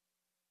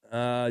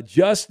it.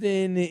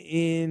 Justin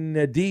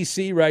in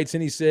D.C. writes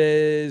and he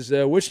says,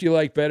 which do you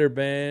like better,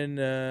 Ben?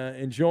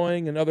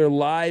 Enjoying another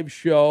live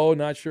show.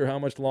 Not sure how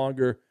much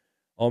longer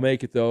I'll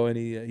make it, though. And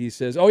he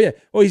says, oh, yeah.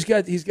 Oh, he's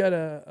got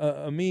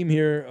a meme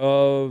here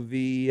of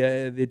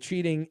the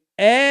cheating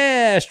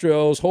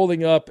Astros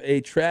holding up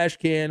a trash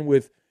can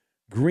with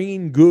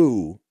green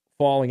goo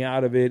falling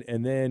out of it,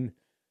 and then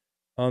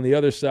on the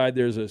other side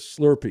there's a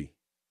Slurpee.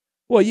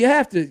 Well, you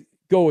have to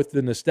go with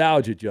the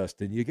nostalgia,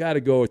 Justin. You got to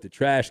go with the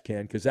trash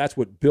can because that's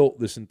what built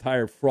this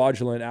entire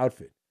fraudulent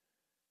outfit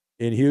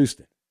in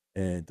Houston.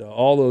 And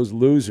all those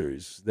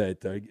losers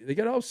that they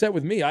get all upset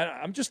with me.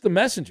 I'm just the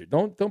messenger.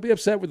 Don't be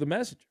upset with the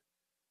messenger.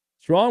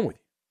 What's wrong with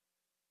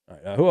you? All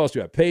right, who else do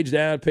you have? Page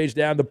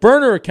down. The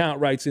burner account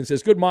writes in,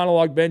 says, good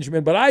monologue,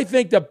 Benjamin, but I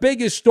think the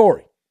biggest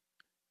story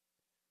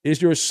is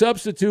your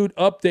substitute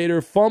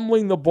updater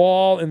fumbling the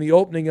ball in the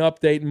opening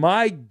update.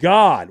 My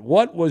God,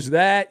 what was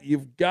that?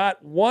 You've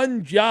got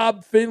one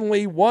job,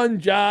 Finley, one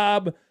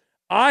job.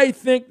 I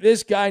think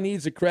this guy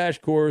needs a crash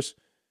course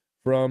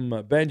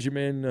from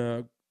Benjamin,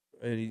 and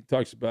he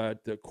talks about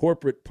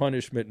corporate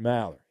punishment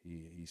Maller,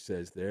 he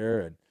says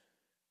there. And,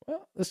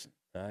 well, listen,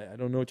 I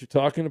don't know what you're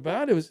talking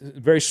about. It was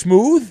very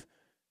smooth,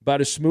 about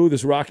as smooth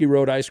as Rocky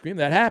Road ice cream.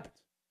 That happens.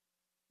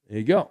 There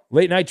you go.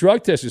 Late Night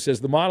Drug Tester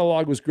says the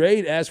monologue was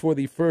great. As for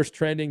the first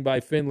trending by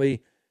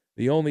Finley,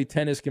 the only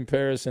tennis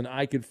comparison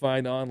I could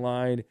find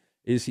online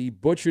is he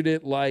butchered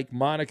it like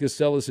Monica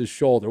Seles'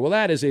 shoulder. Well,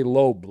 that is a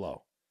low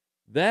blow.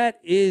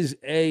 That is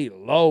a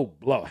low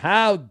blow.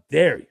 How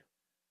dare you?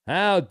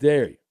 How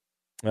dare you?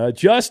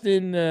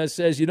 Justin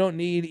says you don't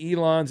need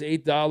Elon's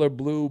 $8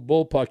 blue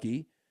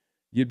bullpucky.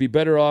 You'd be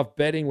better off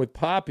betting with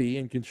Poppy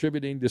and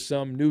contributing to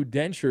some new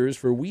dentures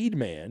for Weed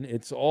Man.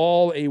 It's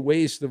all a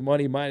waste of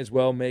money. Might as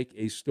well make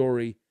a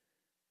story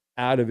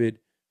out of it,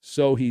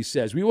 so he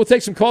says. We will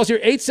take some calls here.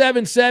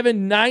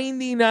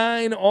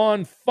 877-99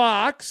 on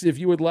Fox. If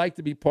you would like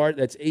to be part,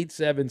 that's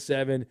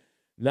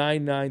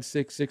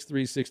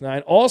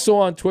 877-996-6369. Also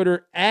on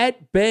Twitter,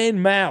 at Ben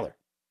Maller.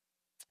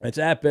 That's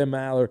at Ben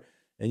Maller,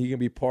 and you can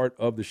be part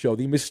of the show.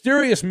 The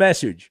mysterious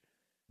message.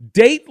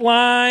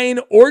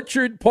 Dateline,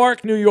 Orchard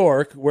Park, New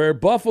York, where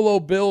Buffalo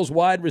Bills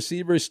wide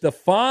receiver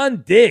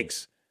Stephon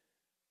Diggs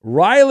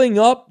riling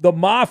up the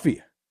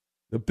mafia.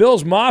 The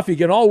Bills mafia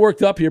getting all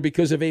worked up here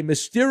because of a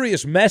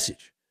mysterious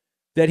message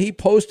that he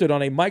posted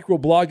on a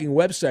microblogging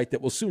website that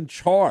will soon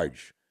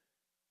charge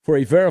for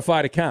a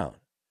verified account.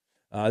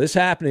 This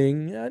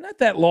happening not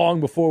that long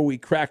before we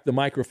cracked the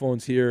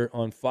microphones here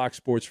on Fox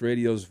Sports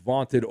Radio's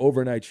vaunted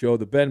overnight show,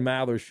 The Ben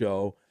Maller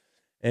Show.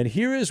 And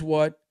here is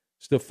what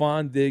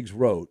Stephon Diggs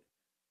wrote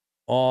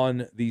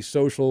on the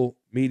social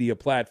media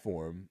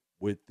platform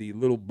with the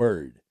little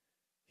bird.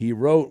 He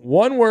wrote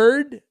one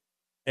word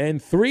and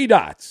 3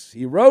 dots.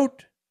 He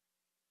wrote,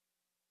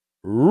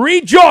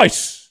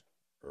 rejoice,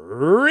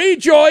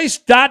 rejoice, ...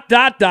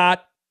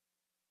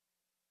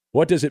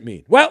 What does it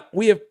mean? Well,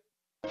 we have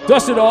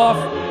dusted off.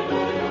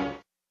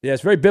 Yeah,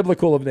 it's very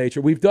biblical of nature.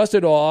 We've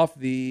dusted off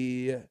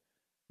the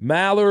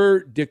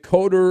Maller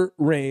decoder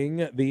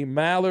ring,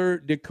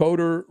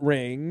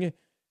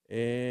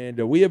 and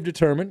we have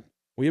determined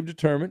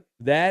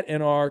that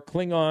in our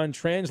Klingon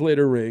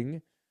translator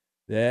ring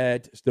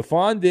that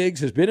Stephon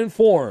Diggs has been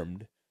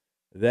informed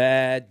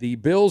that the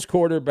Bills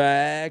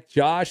quarterback,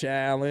 Josh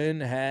Allen,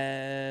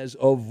 has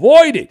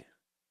avoided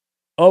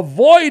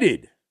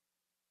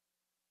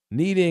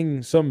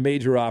needing some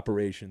major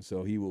operation,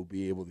 so he will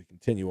be able to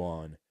continue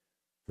on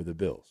for the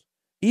Bills.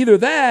 Either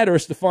that or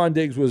Stephon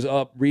Diggs was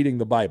up reading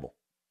the Bible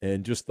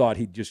and just thought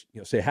he'd just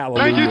say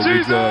hallelujah,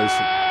 rejoice.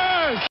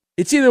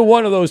 It's either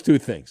one of those two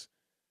things.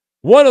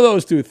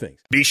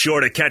 Be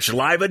sure to catch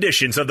live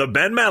editions of the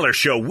Ben Maller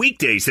Show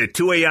weekdays at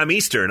 2 a.m.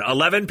 Eastern,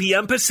 11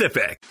 p.m.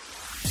 Pacific.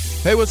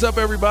 Hey, what's up,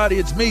 everybody?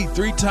 It's me,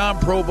 3-time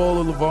Pro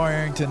Bowler LeVar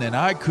Arrington, and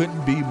I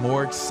couldn't be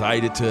more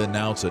excited to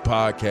announce a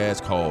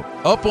podcast called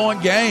Up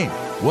On Game.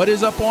 What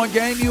is Up On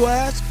Game, you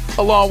ask?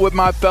 Along with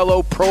my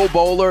fellow Pro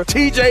Bowler,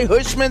 TJ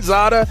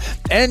Houshmandzadeh,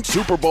 and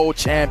Super Bowl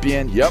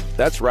champion, yep,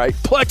 that's right,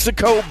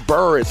 Plexico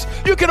Burress.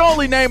 You can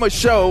only name a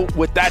show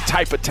with that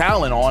type of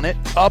talent on it.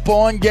 Up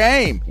On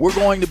Game. We're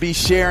going to be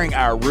sharing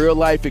our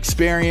real-life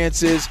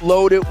experiences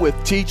loaded with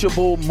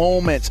teachable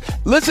moments.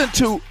 Listen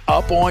to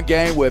Up On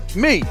Game with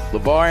me,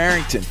 LeVar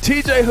Arrington,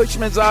 TJ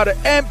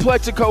Houshmandzadeh, and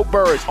Plexico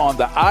Burress on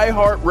the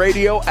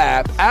iHeartRadio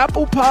app,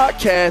 Apple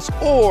Podcasts,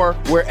 or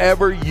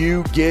wherever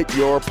you get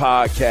your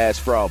podcasts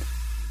from.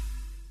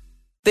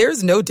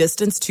 There's no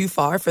distance too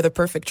far for the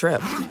perfect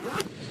trip.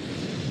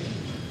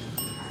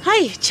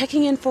 Hi,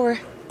 checking in for...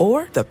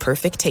 Or the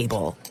perfect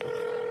table.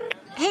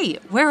 Hey,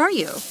 where are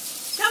you?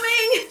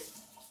 Coming!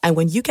 And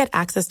when you get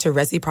access to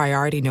Resi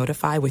Priority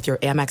Notify with your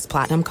Amex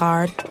Platinum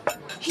card...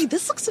 Hey,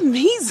 this looks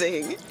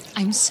amazing.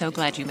 I'm so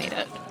glad you made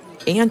it.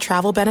 And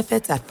travel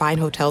benefits at fine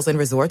hotels and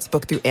resorts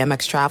booked through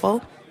Amex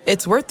Travel,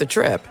 it's worth the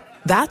trip.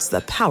 That's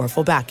the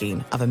powerful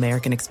backing of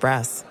American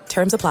Express.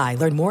 Terms apply.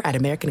 Learn more at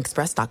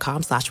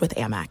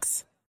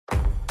americanexpress.com/withAmex.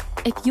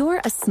 If you're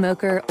a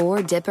smoker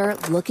or dipper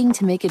looking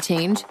to make a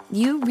change,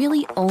 you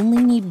really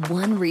only need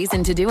one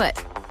reason to do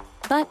it.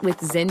 But with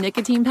Zyn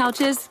nicotine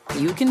pouches,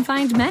 you can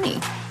find many.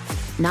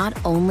 Not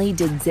only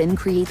did Zyn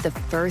create the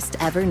first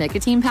ever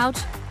nicotine pouch,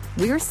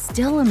 we're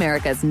still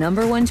America's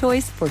 #1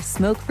 choice for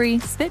smoke-free,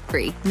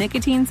 spit-free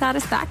nicotine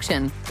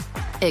satisfaction.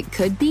 It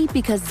could be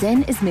because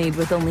Zyn is made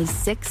with only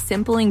 6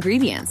 simple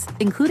ingredients,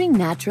 including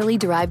naturally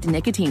derived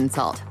nicotine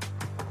salt.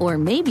 Or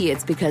maybe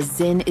it's because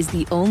Zyn is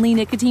the only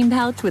nicotine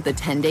pouch with a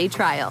 10-day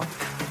trial.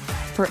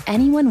 For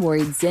anyone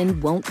worried Zyn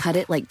won't cut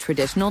it like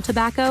traditional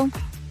tobacco,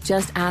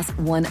 just ask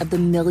one of the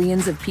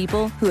millions of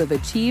people who have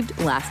achieved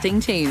lasting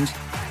change.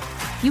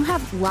 You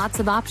have lots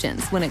of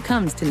options when it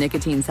comes to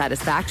nicotine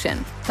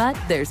satisfaction, but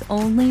there's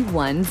only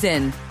one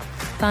Zyn.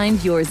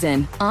 Find your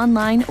Zyn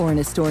online or in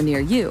a store near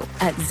you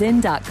at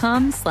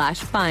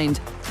zyn.com/find.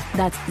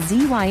 That's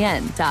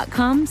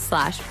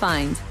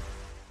ZYN.com/find.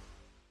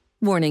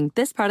 Warning,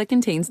 this product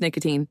contains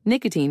nicotine.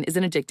 Nicotine is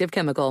an addictive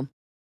chemical.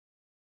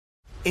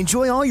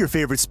 Enjoy all your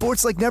favorite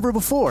sports like never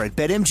before at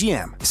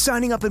BetMGM.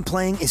 Signing up and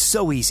playing is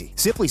so easy.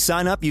 Simply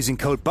sign up using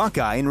code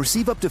Buckeye and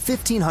receive up to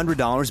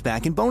 $1,500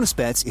 back in bonus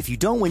bets if you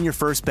don't win your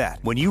first bet.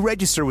 When you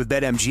register with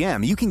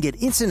BetMGM, you can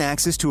get instant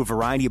access to a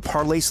variety of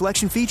parlay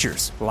selection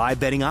features, live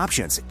betting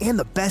options, and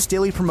the best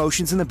daily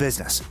promotions in the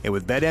business. And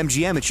with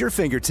BetMGM at your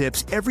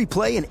fingertips, every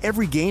play and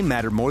every game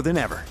matter more than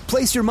ever.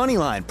 Place your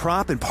moneyline,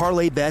 prop, and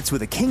parlay bets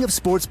with the king of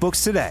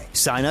sportsbooks today.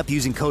 Sign up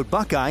using code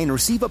Buckeye and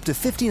receive up to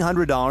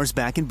 $1,500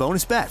 back in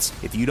bonus bets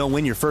if you don't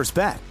win your first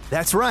bet.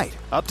 That's right,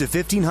 up to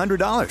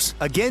 $1,500.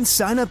 Again,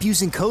 sign up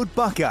using code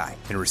Buckeye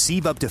and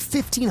receive up to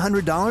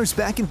 $1,500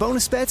 back in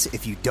bonus bets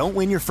if you don't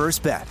win your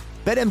first bet.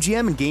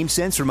 BetMGM and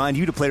GameSense remind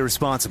you to play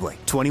responsibly.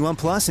 21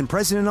 plus and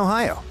present in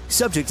Ohio.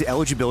 Subject to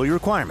eligibility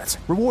requirements.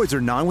 Rewards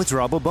are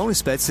non-withdrawable bonus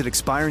bets that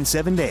expire in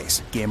 7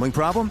 days. Gambling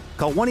problem?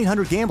 Call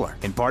 1-800-GAMBLER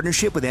in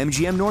partnership with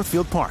MGM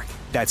Northfield Park.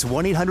 That's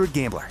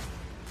 1-800-GAMBLER.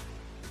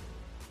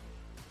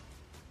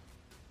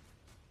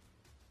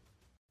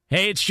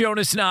 Hey, it's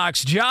Jonas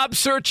Knox. Job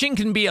searching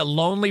can be a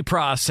lonely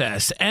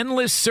process.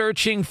 Endless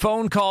searching,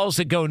 phone calls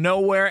that go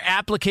nowhere,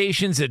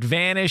 applications that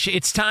vanish.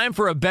 It's time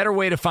for a better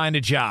way to find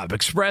a job.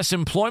 Express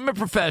Employment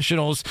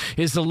Professionals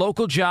is the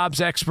local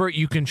jobs expert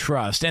you can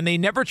trust, and they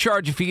never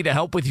charge a fee to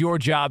help with your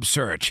job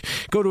search.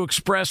 Go to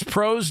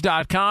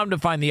expresspros.com to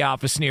find the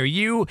office near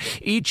you.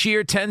 Each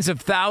year, tens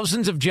of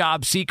thousands of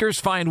job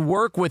seekers find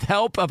work with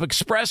help of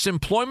Express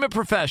Employment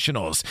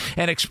Professionals,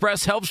 and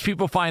Express helps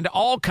people find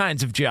all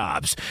kinds of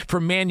jobs,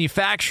 from manufacturing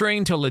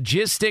to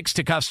logistics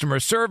to customer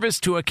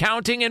service to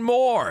accounting and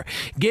more.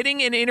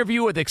 Getting an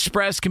interview with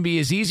Express can be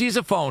as easy as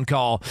a phone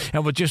call,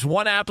 and with just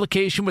one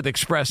application with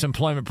Express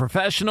Employment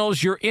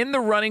Professionals, you're in the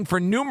running for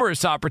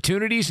numerous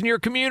opportunities in your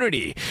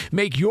community.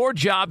 Make your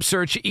job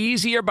search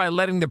easier by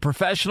letting the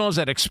professionals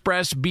at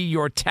Express be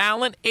your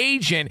talent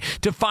agent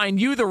to find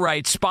you the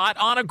right spot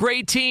on a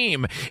great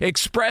team.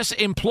 Express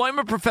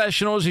Employment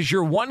Professionals is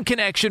your one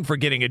connection for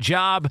getting a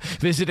job.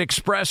 Visit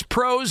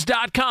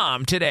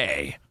expresspros.com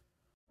today.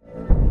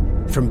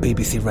 From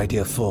BBC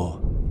Radio 4,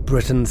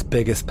 Britain's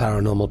biggest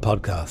paranormal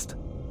podcast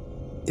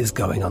is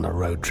going on a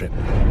road trip.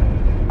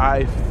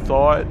 I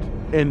thought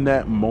in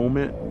that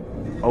moment,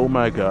 oh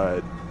my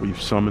God,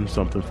 we've summoned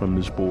something from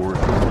this board.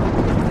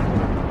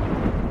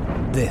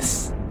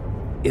 This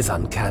is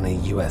Uncanny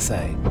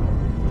USA.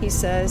 He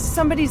says,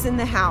 somebody's in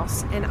the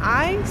house, and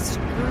I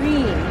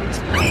screamed.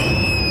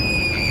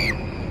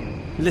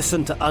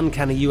 Listen to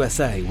Uncanny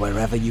USA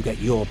wherever you get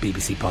your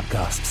BBC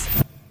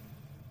podcasts,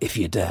 if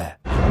you dare.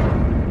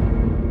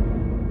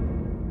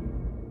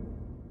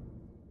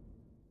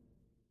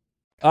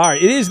 All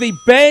right, it is the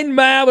Ben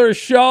Maller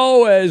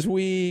Show as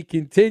we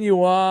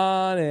continue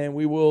on, and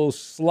we will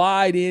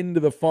slide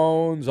into the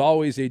phones,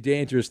 always a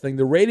dangerous thing.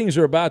 The ratings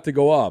are about to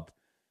go up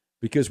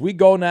because we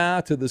go now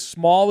to the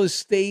smallest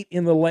state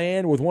in the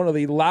land with one of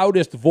the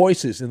loudest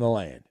voices in the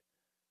land,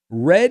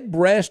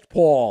 Redbreast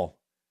Paul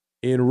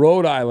in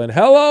Rhode Island.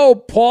 Hello,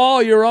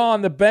 Paul. You're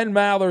on the Ben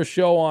Maller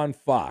Show on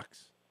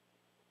Fox.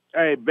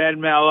 Hey, Ben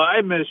Maller,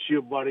 I miss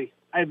you, buddy.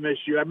 I miss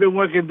you. I've been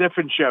working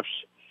different shifts.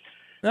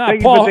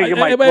 Paul,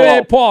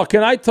 wait, Paul,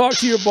 can I talk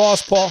to your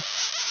boss, Paul?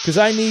 Because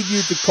I need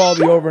you to call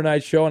the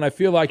overnight show, and I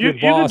feel like your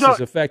boss is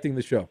affecting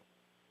the show.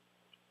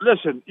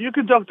 Listen, you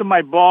can talk to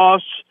my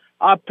boss.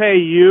 I'll pay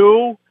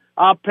you.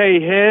 I'll pay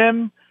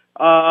him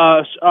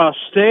a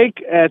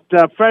steak at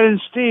Fred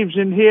and Steve's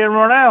in here in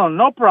Rhode Island.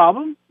 No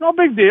problem. No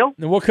big deal.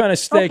 And what kind of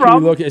steak are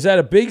we looking at? Is that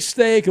a big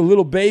steak, a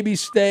little baby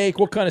steak?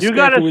 What kind of steak are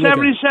we looking at?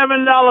 You got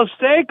a $77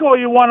 steak or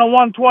you want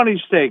a $120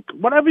 steak?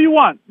 Whatever you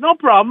want. No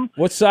problem.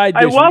 What side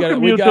dish? I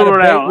welcome you to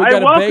Rhode Island. I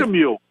welcome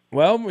you.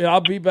 Well,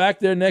 I'll be back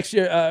there next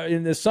year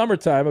in the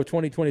summertime of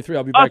 2023.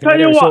 I'll be back. I'll tell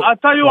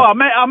you what.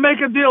 I'll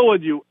make a deal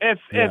with you. If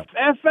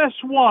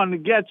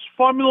FS1 gets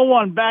Formula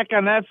One back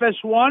on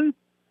FS1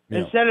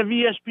 instead of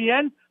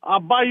ESPN, I'll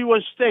buy you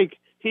a steak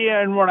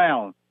here in Rhode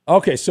Island.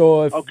 Okay,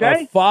 so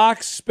if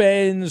Fox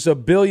spends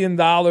 $1 billion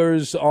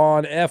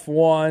on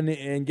F1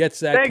 and gets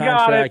that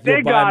contract,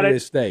 you'll buy me a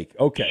steak.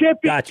 Okay,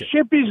 gotcha.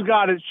 Shippy's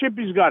got it.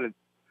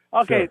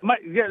 Okay,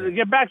 sure.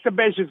 Get back to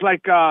basics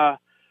like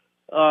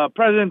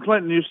President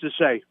Clinton used to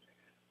say.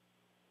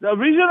 The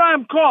reason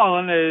I'm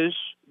calling is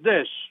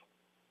this.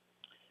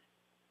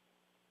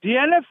 The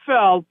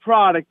NFL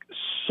product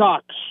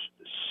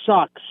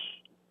sucks,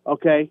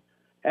 okay?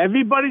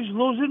 Everybody's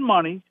losing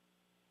money.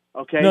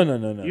 Okay. No.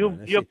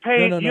 You're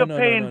paying.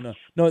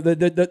 No.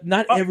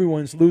 Not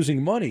everyone's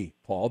losing money,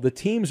 Paul. The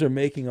teams are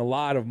making a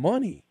lot of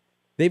money.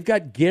 They've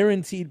got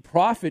guaranteed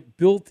profit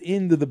built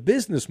into the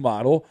business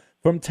model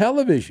from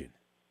television.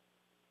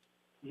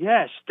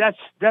 Yes, that.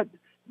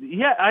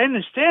 Yeah, I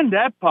understand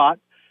that part.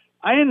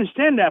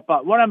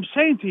 What I'm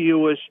saying to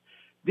you is,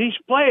 these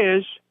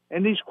players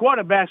and these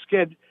quarterbacks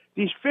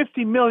these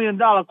 $50 million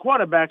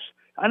quarterbacks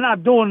are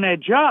not doing their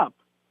job.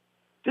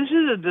 This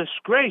is a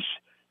disgrace.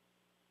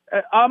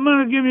 I'm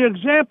going to give you an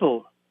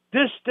example.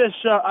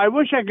 I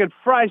wish I could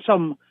fry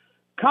some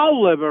cow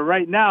liver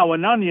right now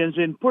and onions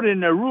and put it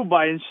in a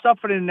rhubarb and stuff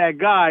it in that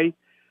guy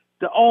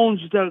that owns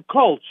the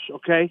Colts,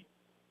 okay?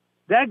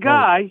 That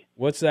guy.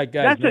 What's that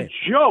guy's name? That's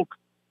a joke.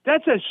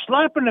 That's a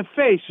slap in the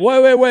face.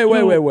 Wait.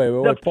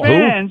 The Paul.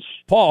 fans.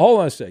 Paul, hold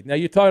on a second. Now,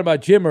 you're talking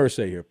about Jim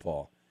Irsay here,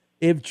 Paul.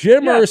 If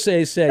Jim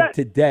Irsay said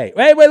today,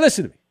 wait,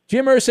 listen to me.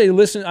 Jim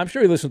Irsay, I'm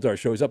sure he listens to our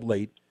show. He's up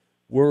late.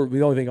 We're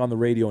the only thing on the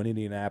radio in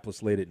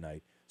Indianapolis late at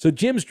night. So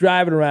Jim's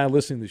driving around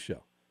listening to the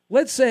show.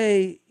 Let's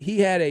say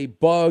he had a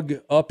bug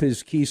up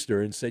his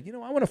keister and said, I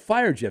want to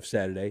fire Jeff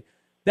Saturday.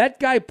 That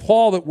guy,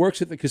 Paul, that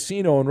works at the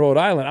casino in Rhode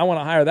Island, I want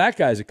to hire that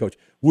guy as a coach.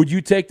 Would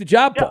you take the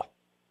job, Paul?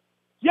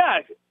 Yeah,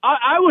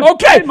 I would.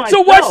 Okay,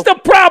 so what's the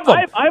problem?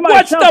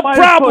 What's the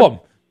problem?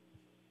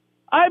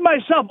 I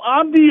myself,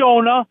 I'm the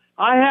owner.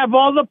 I have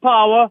all the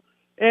power,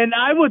 and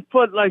I would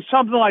put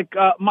something like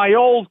my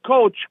old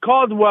coach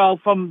Caldwell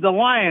from the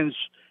Lions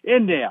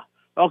in there.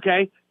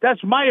 Okay,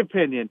 that's my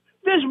opinion.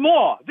 There's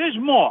more.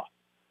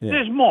 Yeah.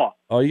 There's more.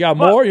 Oh, you got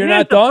more? You're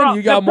not done?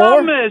 You got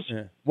more? The problem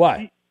is, what?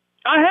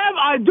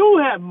 I do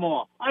have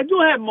more.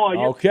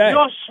 Okay.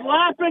 You're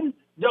slapping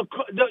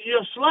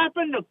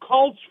the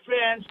Colts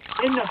fans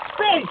in the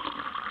face.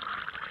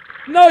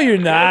 No, you're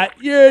not.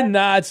 You're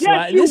not.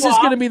 Yes, This is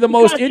going to be the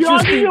most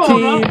interesting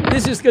team. owner.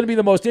 This is going to be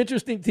the most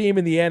interesting team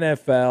in the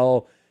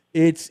NFL.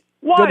 It's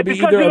Why? going to be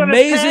Because either they're gonna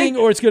amazing tank?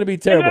 or it's going to be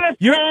terrible.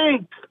 They're gonna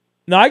tank.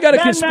 No, I got a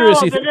Ben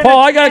conspiracy. Mallow, they're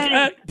Paul,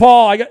 gonna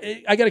Paul,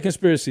 I got a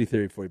conspiracy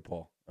theory for you,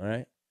 Paul. All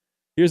right.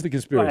 Here's the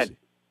conspiracy.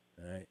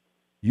 All right.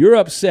 You're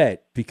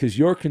upset because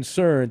you're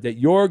concerned that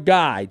your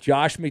guy,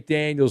 Josh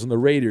McDaniels and the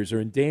Raiders, are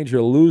in danger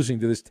of losing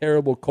to this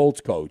terrible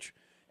Colts coach.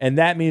 And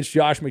that means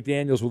Josh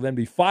McDaniels will then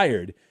be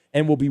fired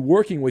and will be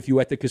working with you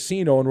at the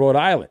casino in Rhode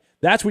Island.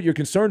 That's what you're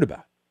concerned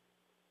about.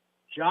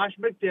 Josh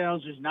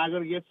McDaniels is not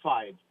going to get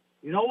fired.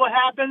 You know what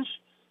happens?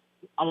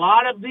 A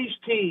lot of these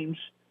teams,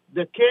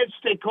 the kids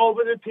take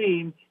over the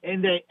team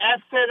and they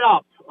F it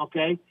up,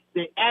 okay?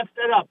 They F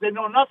it up. They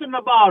know nothing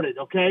about it,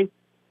 okay?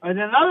 And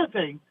another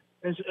thing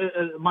is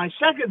my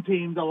second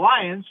team, the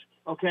Lions,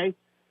 okay?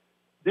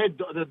 The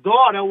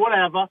daughter,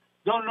 whatever,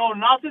 don't know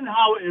nothing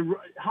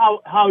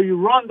how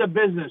you run the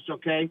business,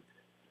 okay?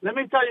 Let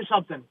me tell you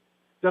something.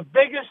 The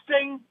biggest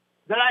thing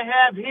that I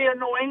have here in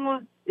New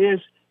England is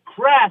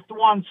Kraft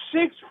won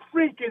 6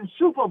 freaking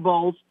Super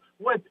Bowls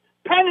with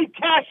penny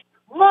cash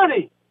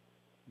money.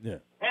 Yeah.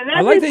 And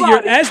I like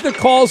that as the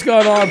call's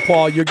gone on,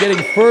 Paul, you're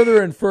getting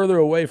further and further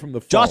away from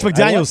the phone. Josh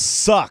McDaniels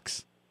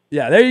sucks.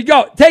 Yeah, there you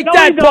go. Take No,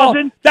 that, he Paul.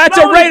 doesn't. That's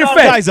No, a Raider he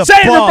fan. Guy's a Say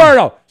it, bum.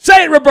 Roberto.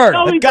 Say it,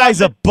 Roberto. No, The guy's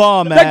a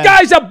bum, man. The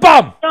guy's a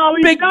bum. No,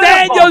 he's not a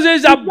McDaniels bum. is a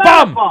He's not a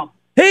bum. bum.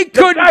 He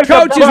couldn't guy's a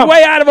coach his bum.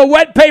 way out of a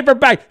wet paper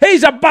bag.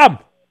 He's a bum.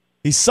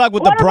 He sucked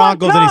with What the about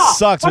Broncos and he Carr?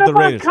 sucks What with the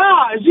about Raiders.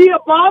 Carr? Is he a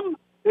bum?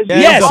 Is Yeah,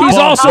 he Yes, a he's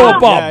bum. also a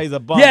bum. Yeah, he's a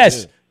bum,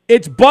 Yes, too.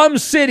 it's Bum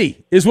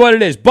City is what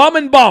it is. Bum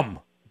and bum.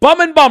 Bum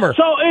and bummer.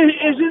 So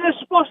isn't it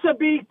supposed to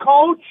be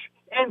coach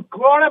and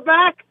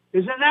quarterback?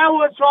 Isn't that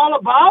what it's all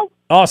about?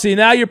 Oh, see,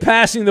 now you're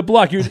passing the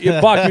buck. You're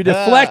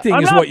deflecting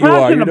I'm is not what you are.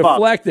 passing You're the buck.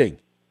 deflecting.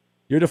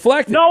 You're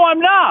deflecting. No, I'm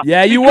not.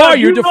 Yeah, you Because are.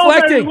 You're you know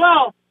very deflecting.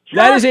 well,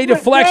 That is a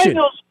deflection.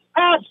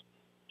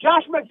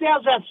 Josh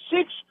McDaniels has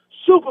 6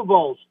 Super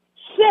Bowls.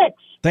 6.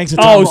 Thanks to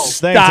Oh, Tom,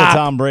 stop. thanks to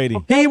Tom Brady.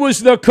 He was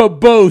the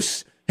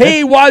caboose.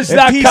 He was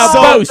the he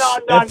caboose.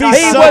 sucked- No, if he He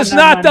sucked- was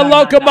not the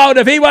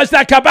locomotive. He was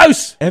the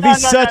caboose. If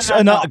he's such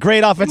a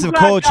great offensive You got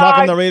coach, how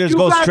come the guys- Raiders you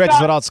go got stretches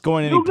guys- without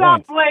scoring any You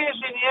got points? players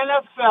in the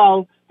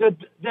NFL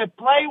that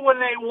play when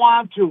they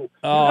want to. You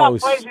Oh, got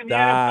players in the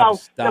stop, NFL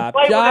stop. that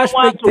play Josh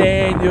when they want to.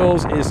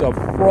 McDaniels is a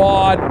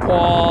fraud,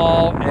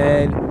 Paul,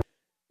 and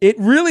it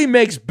really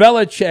makes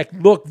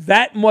Belichick look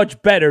that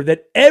much better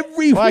that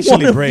every Well, one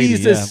actually, of Brady,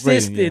 these yeah,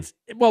 assistants,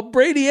 well,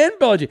 Brady and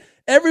Belichick,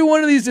 every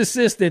one of these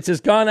assistants has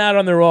gone out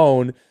on their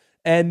own,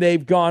 and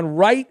they've gone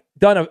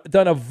done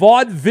a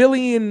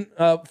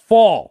vaudevillian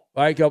fall,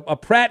 like a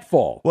Pratt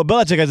fall. Well,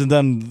 Belichick hasn't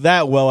done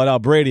that well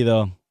without Brady,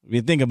 though. If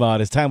you think about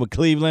his time with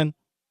Cleveland.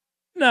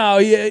 No,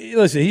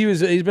 listen,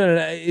 he's been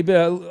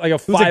like a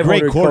 500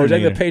 great coach. I think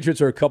coordinator. the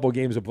Patriots are a couple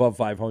games above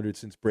 500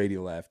 since Brady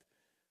left.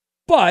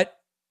 But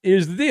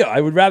here's the deal: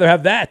 I would rather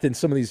have that than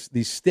some of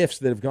these stiffs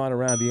that have gone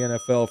around the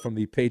NFL from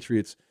the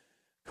Patriots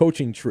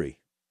coaching tree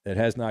that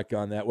has not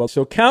gone that well.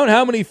 So count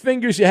how many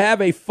fingers you have.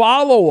 A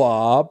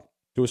follow-up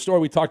to a story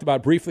we talked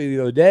about briefly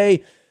the other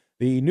day.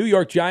 The New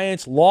York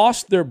Giants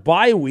lost their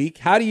bye week.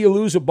 How do you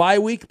lose a bye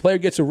week? Player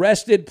gets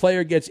arrested.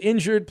 Player gets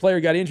injured. Player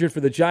got injured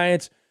for the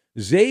Giants.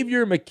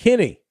 Xavier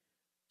McKinney.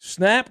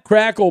 Snap,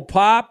 crackle,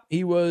 pop.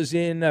 He was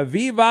in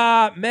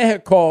Viva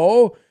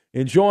Mexico,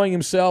 enjoying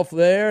himself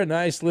there. A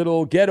nice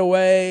little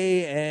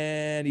getaway.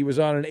 And he was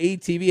on an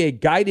ATV, a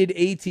guided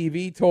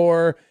ATV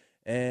tour.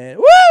 And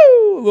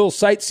woo! A little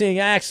sightseeing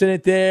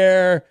accident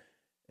there.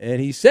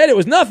 And he said it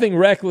was nothing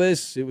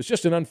reckless. It was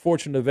just an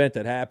unfortunate event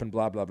that happened,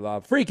 blah, blah, blah.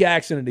 Freak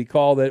accident, he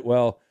called it.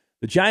 Well,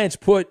 the Giants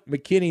put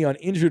McKinney on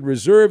injured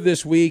reserve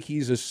this week.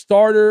 He's a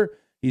starter.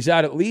 He's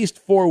out at least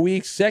 4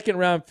 weeks.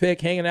 Second-round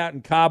pick, hanging out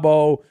in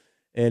Cabo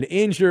and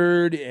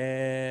injured.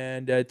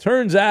 And it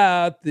turns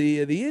out the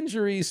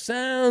injury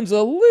sounds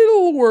a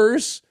little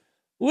worse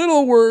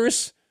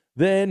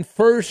than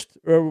first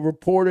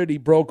reported. He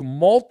broke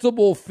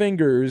multiple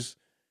fingers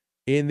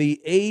in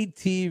the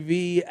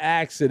ATV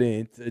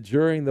accident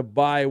during the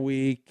bye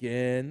week,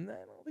 and I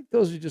don't think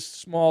those are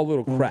just small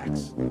little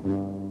cracks.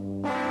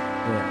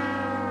 Yeah.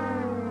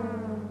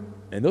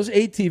 And those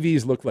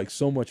ATVs look like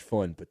so much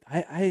fun, but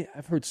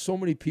I've heard so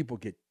many people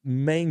get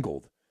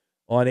mangled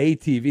on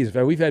ATVs. In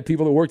fact, we've had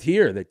people that worked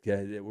here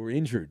that were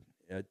injured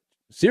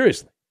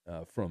seriously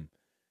from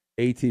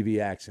ATV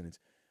accidents.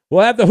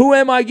 We'll have the Who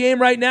Am I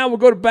game right now. We'll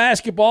go to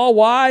basketball.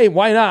 Why?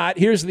 Why not?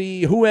 Here's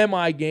the Who Am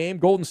I game.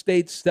 Golden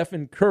State's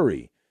Stephen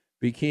Curry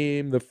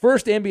became the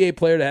first NBA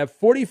player to have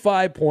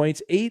 45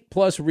 points,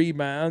 8-plus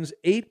rebounds,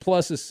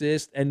 8-plus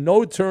assists, and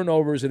no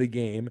turnovers in a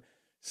game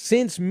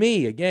since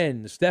me.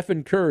 Again,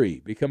 Stephen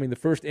Curry becoming the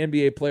first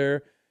NBA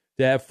player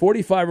to have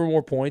 45 or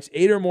more points,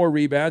 8 or more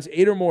rebounds,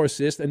 8 or more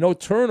assists, and no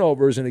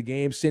turnovers in a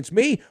game since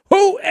me.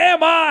 Who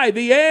am I?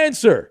 The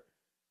answer.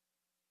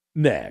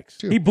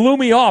 Next. He blew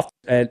me off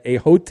at a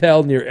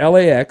hotel near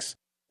LAX.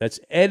 That's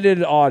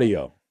edited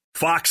audio.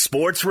 Fox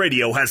Sports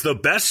Radio has the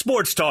best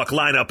sports talk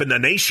lineup in the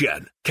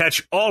nation.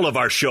 Catch all of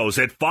our shows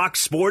at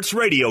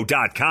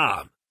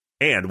foxsportsradio.com.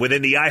 And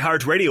within the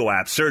iHeartRadio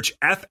app, search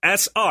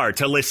FSR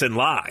to listen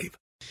live.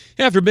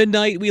 After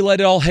midnight, we let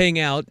it all hang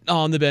out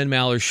on the Ben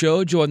Maller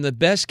Show. Join the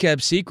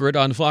best-kept secret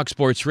on Fox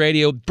Sports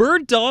Radio.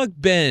 Bird Dog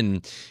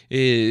Ben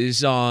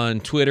is on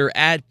Twitter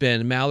at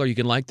Ben Maller. You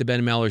can like the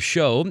Ben Maller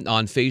Show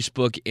on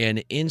Facebook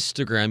and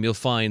Instagram. You'll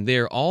find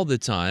there all the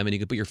time, and you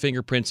can put your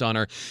fingerprints on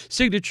our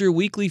signature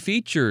weekly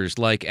features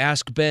like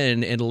Ask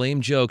Ben and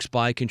Lame Jokes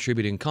by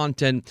contributing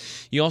content.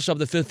 You also have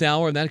the Fifth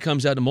Hour, and that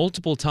comes out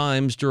multiple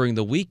times during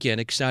the weekend.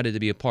 Excited to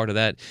be a part of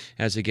that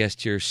as a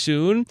guest here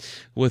soon.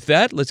 With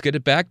that, let's get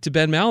it back to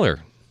Ben Maller.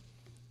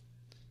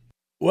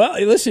 Well,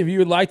 listen, if you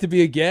would like to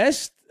be a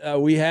guest,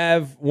 we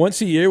have once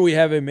a year we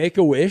have a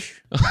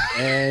Make-A-Wish,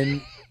 and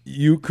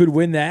you could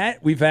win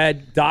that. We've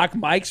had Doc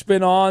Mike's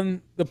been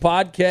on the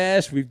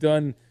podcast. We've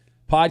done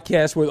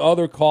podcasts with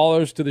other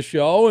callers to the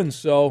show, and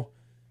so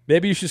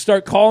maybe you should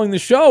start calling the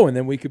show, and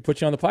then we could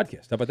put you on the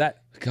podcast. How about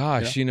that?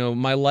 Gosh,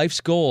 my life's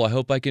goal, I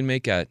hope I can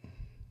make that.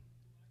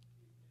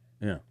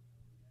 Yeah.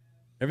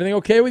 Everything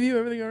okay with you?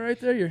 Everything all right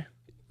there?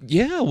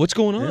 Yeah, what's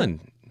going on?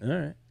 Yeah. All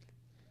right.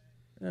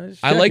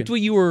 I liked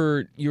what you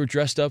were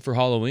dressed up for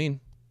Halloween.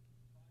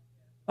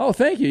 Oh,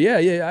 thank you.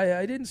 Yeah.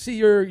 I didn't see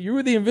you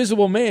were the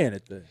Invisible Man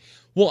at the.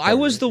 Well, I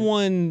was the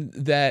one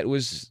that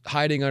was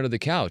hiding under the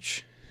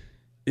couch.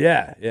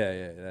 Yeah.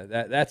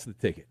 That's the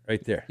ticket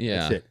right there. Yeah.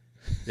 That's it.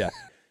 Yeah.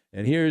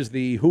 And here's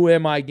the Who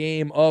Am I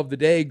game of the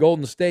day.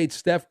 Golden State,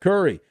 Steph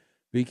Curry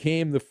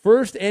became the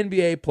first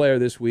NBA player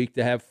this week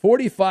to have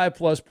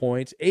 45-plus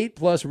points,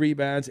 8-plus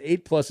rebounds,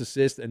 8-plus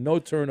assists, and no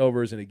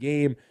turnovers in a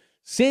game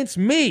since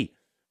me.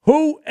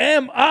 Who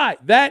am I?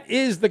 That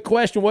is the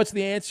question. What's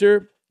the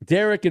answer?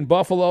 Derek in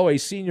Buffalo, a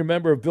senior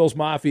member of Bill's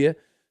Mafia,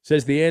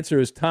 says the answer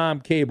is Tom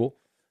Cable,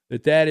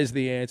 that is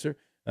the answer.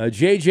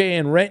 JJ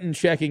and Renton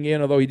checking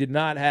in, although he did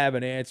not have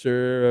an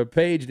answer.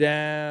 Page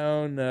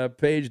down.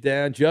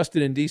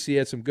 Justin in D.C.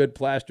 had some good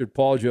plastered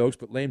Paul jokes,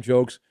 but lame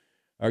jokes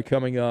are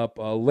coming up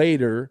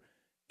later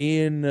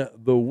in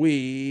the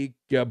week.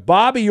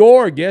 Bobby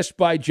Orr, guessed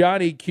by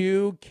Johnny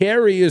Q.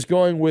 Kerry is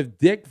going with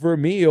Dick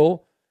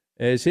Vermeil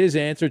as his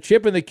answer.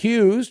 Chip in the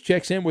Q's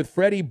checks in with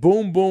Freddie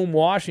Boom Boom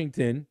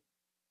Washington.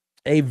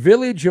 A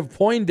Village of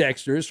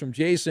Poindexters from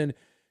Jason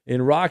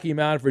in Rocky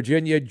Mount,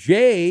 Virginia.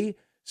 Jay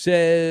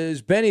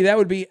says, Benny, that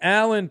would be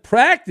Allen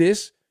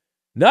Practice.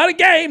 Not a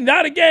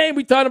game.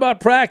 We talked about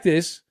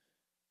practice.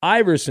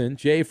 Iverson,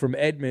 Jay from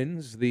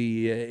Edmonds,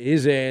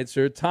 his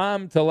answer.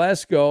 Tom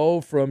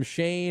Telesco from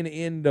Shane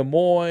in Des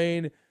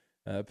Moines.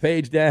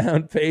 Page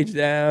down.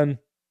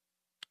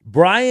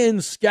 Brian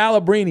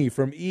Scalabrini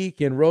from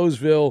Eek in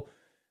Roseville,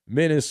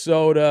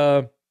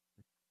 Minnesota.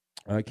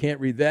 I can't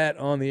read that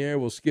on the air.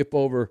 We'll skip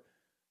over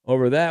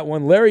that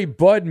one. Larry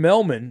Bud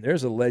Melman,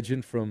 there's a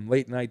legend from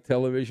late night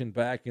television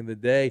back in the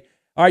day.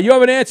 All right, you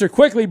have an answer.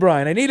 Quickly,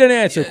 Brian. I need an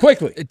answer.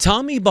 Quickly.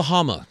 Tommy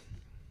Bahama.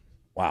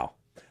 Wow.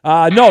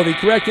 No, the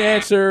correct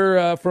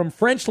answer from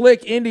French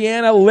Lick,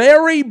 Indiana,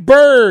 Larry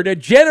Bird, a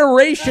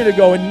generation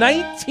ago in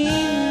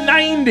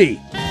 1990.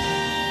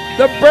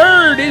 The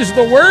bird is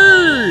the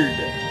word.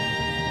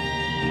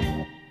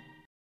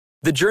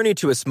 The journey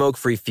to a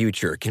smoke-free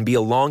future can be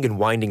a long and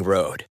winding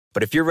road,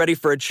 but if you're ready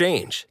for a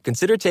change,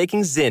 consider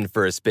taking Zyn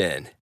for a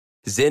spin.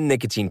 Zyn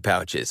nicotine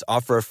pouches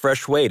offer a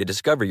fresh way to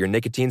discover your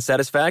nicotine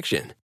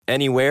satisfaction.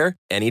 Anywhere,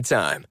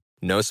 anytime.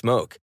 No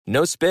smoke,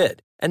 no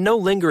spit, and no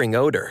lingering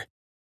odor.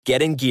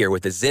 Get in gear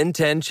with the Zyn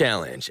 10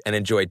 Challenge and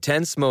enjoy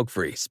 10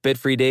 smoke-free,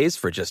 spit-free days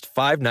for just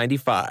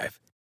 $5.95.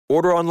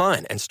 Order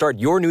online and start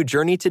your new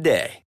journey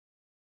today.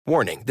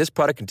 Warning, this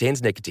product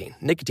contains nicotine.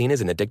 Nicotine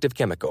is an addictive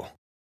chemical.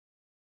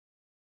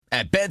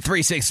 At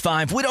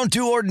Bet365, we don't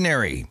do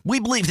ordinary. We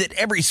believe that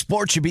every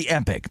sport should be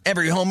epic.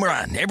 Every home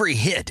run, every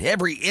hit,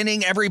 every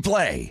inning, every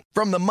play.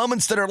 From the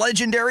moments that are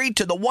legendary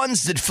to the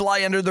ones that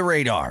fly under the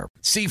radar.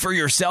 See for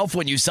yourself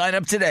when you sign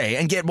up today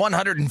and get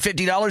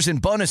 $150 in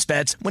bonus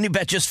bets when you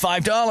bet just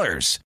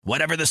 $5.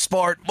 Whatever the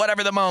sport,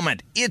 whatever the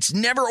moment, it's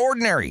never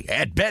ordinary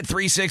at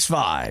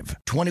Bet365.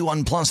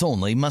 21 plus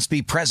only. Must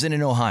be present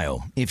in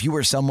Ohio. If you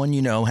or someone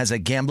you know has a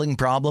gambling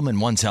problem and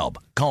wants help,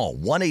 call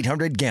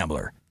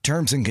 1-800-GAMBLER.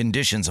 Terms and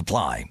conditions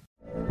apply.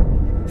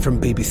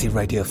 From BBC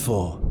Radio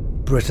 4,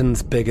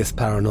 Britain's biggest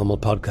paranormal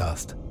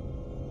podcast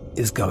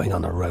is going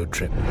on a road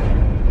trip.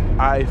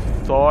 I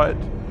thought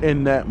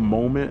in that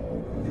moment,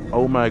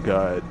 oh my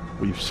God,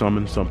 we've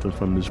summoned something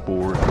from this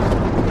board.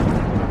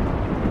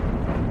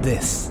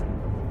 This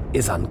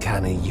is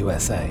Uncanny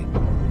USA.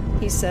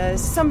 He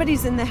says,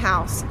 somebody's in the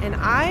house, and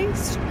I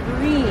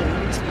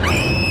screamed.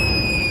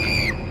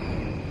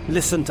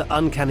 Listen to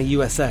Uncanny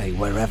USA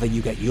wherever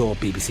you get your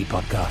BBC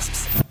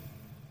podcasts,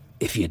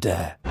 if you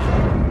dare.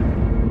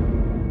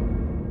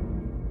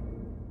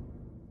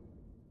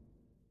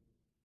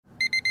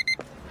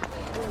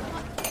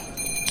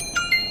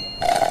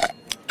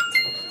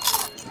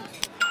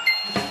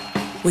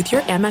 With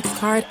your Amex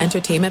card,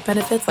 entertainment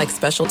benefits like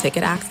special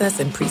ticket access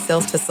and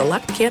pre-sales to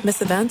select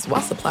can't-miss events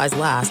while supplies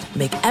last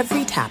make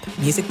every tap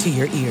music to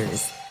your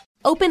ears.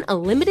 Open a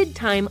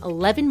limited-time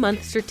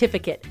 11-month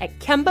certificate at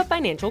Kemba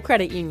Financial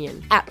Credit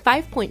Union. At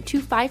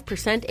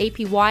 5.25%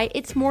 APY,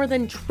 it's more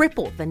than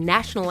triple the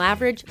national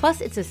average,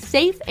 plus it's a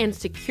safe and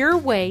secure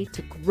way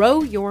to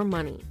grow your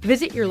money.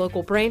 Visit your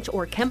local branch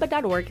or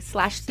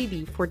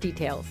kemba.org/cd for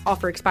details.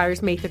 Offer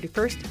expires May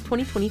 31st,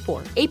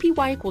 2024.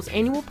 APY equals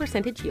annual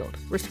percentage yield.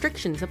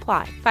 Restrictions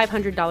apply.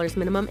 $500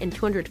 minimum and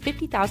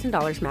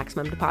 $250,000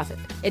 maximum deposit.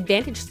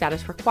 Advantage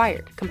status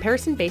required.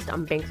 Comparison based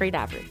on bank rate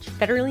average.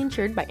 Federally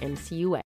insured by NCUA.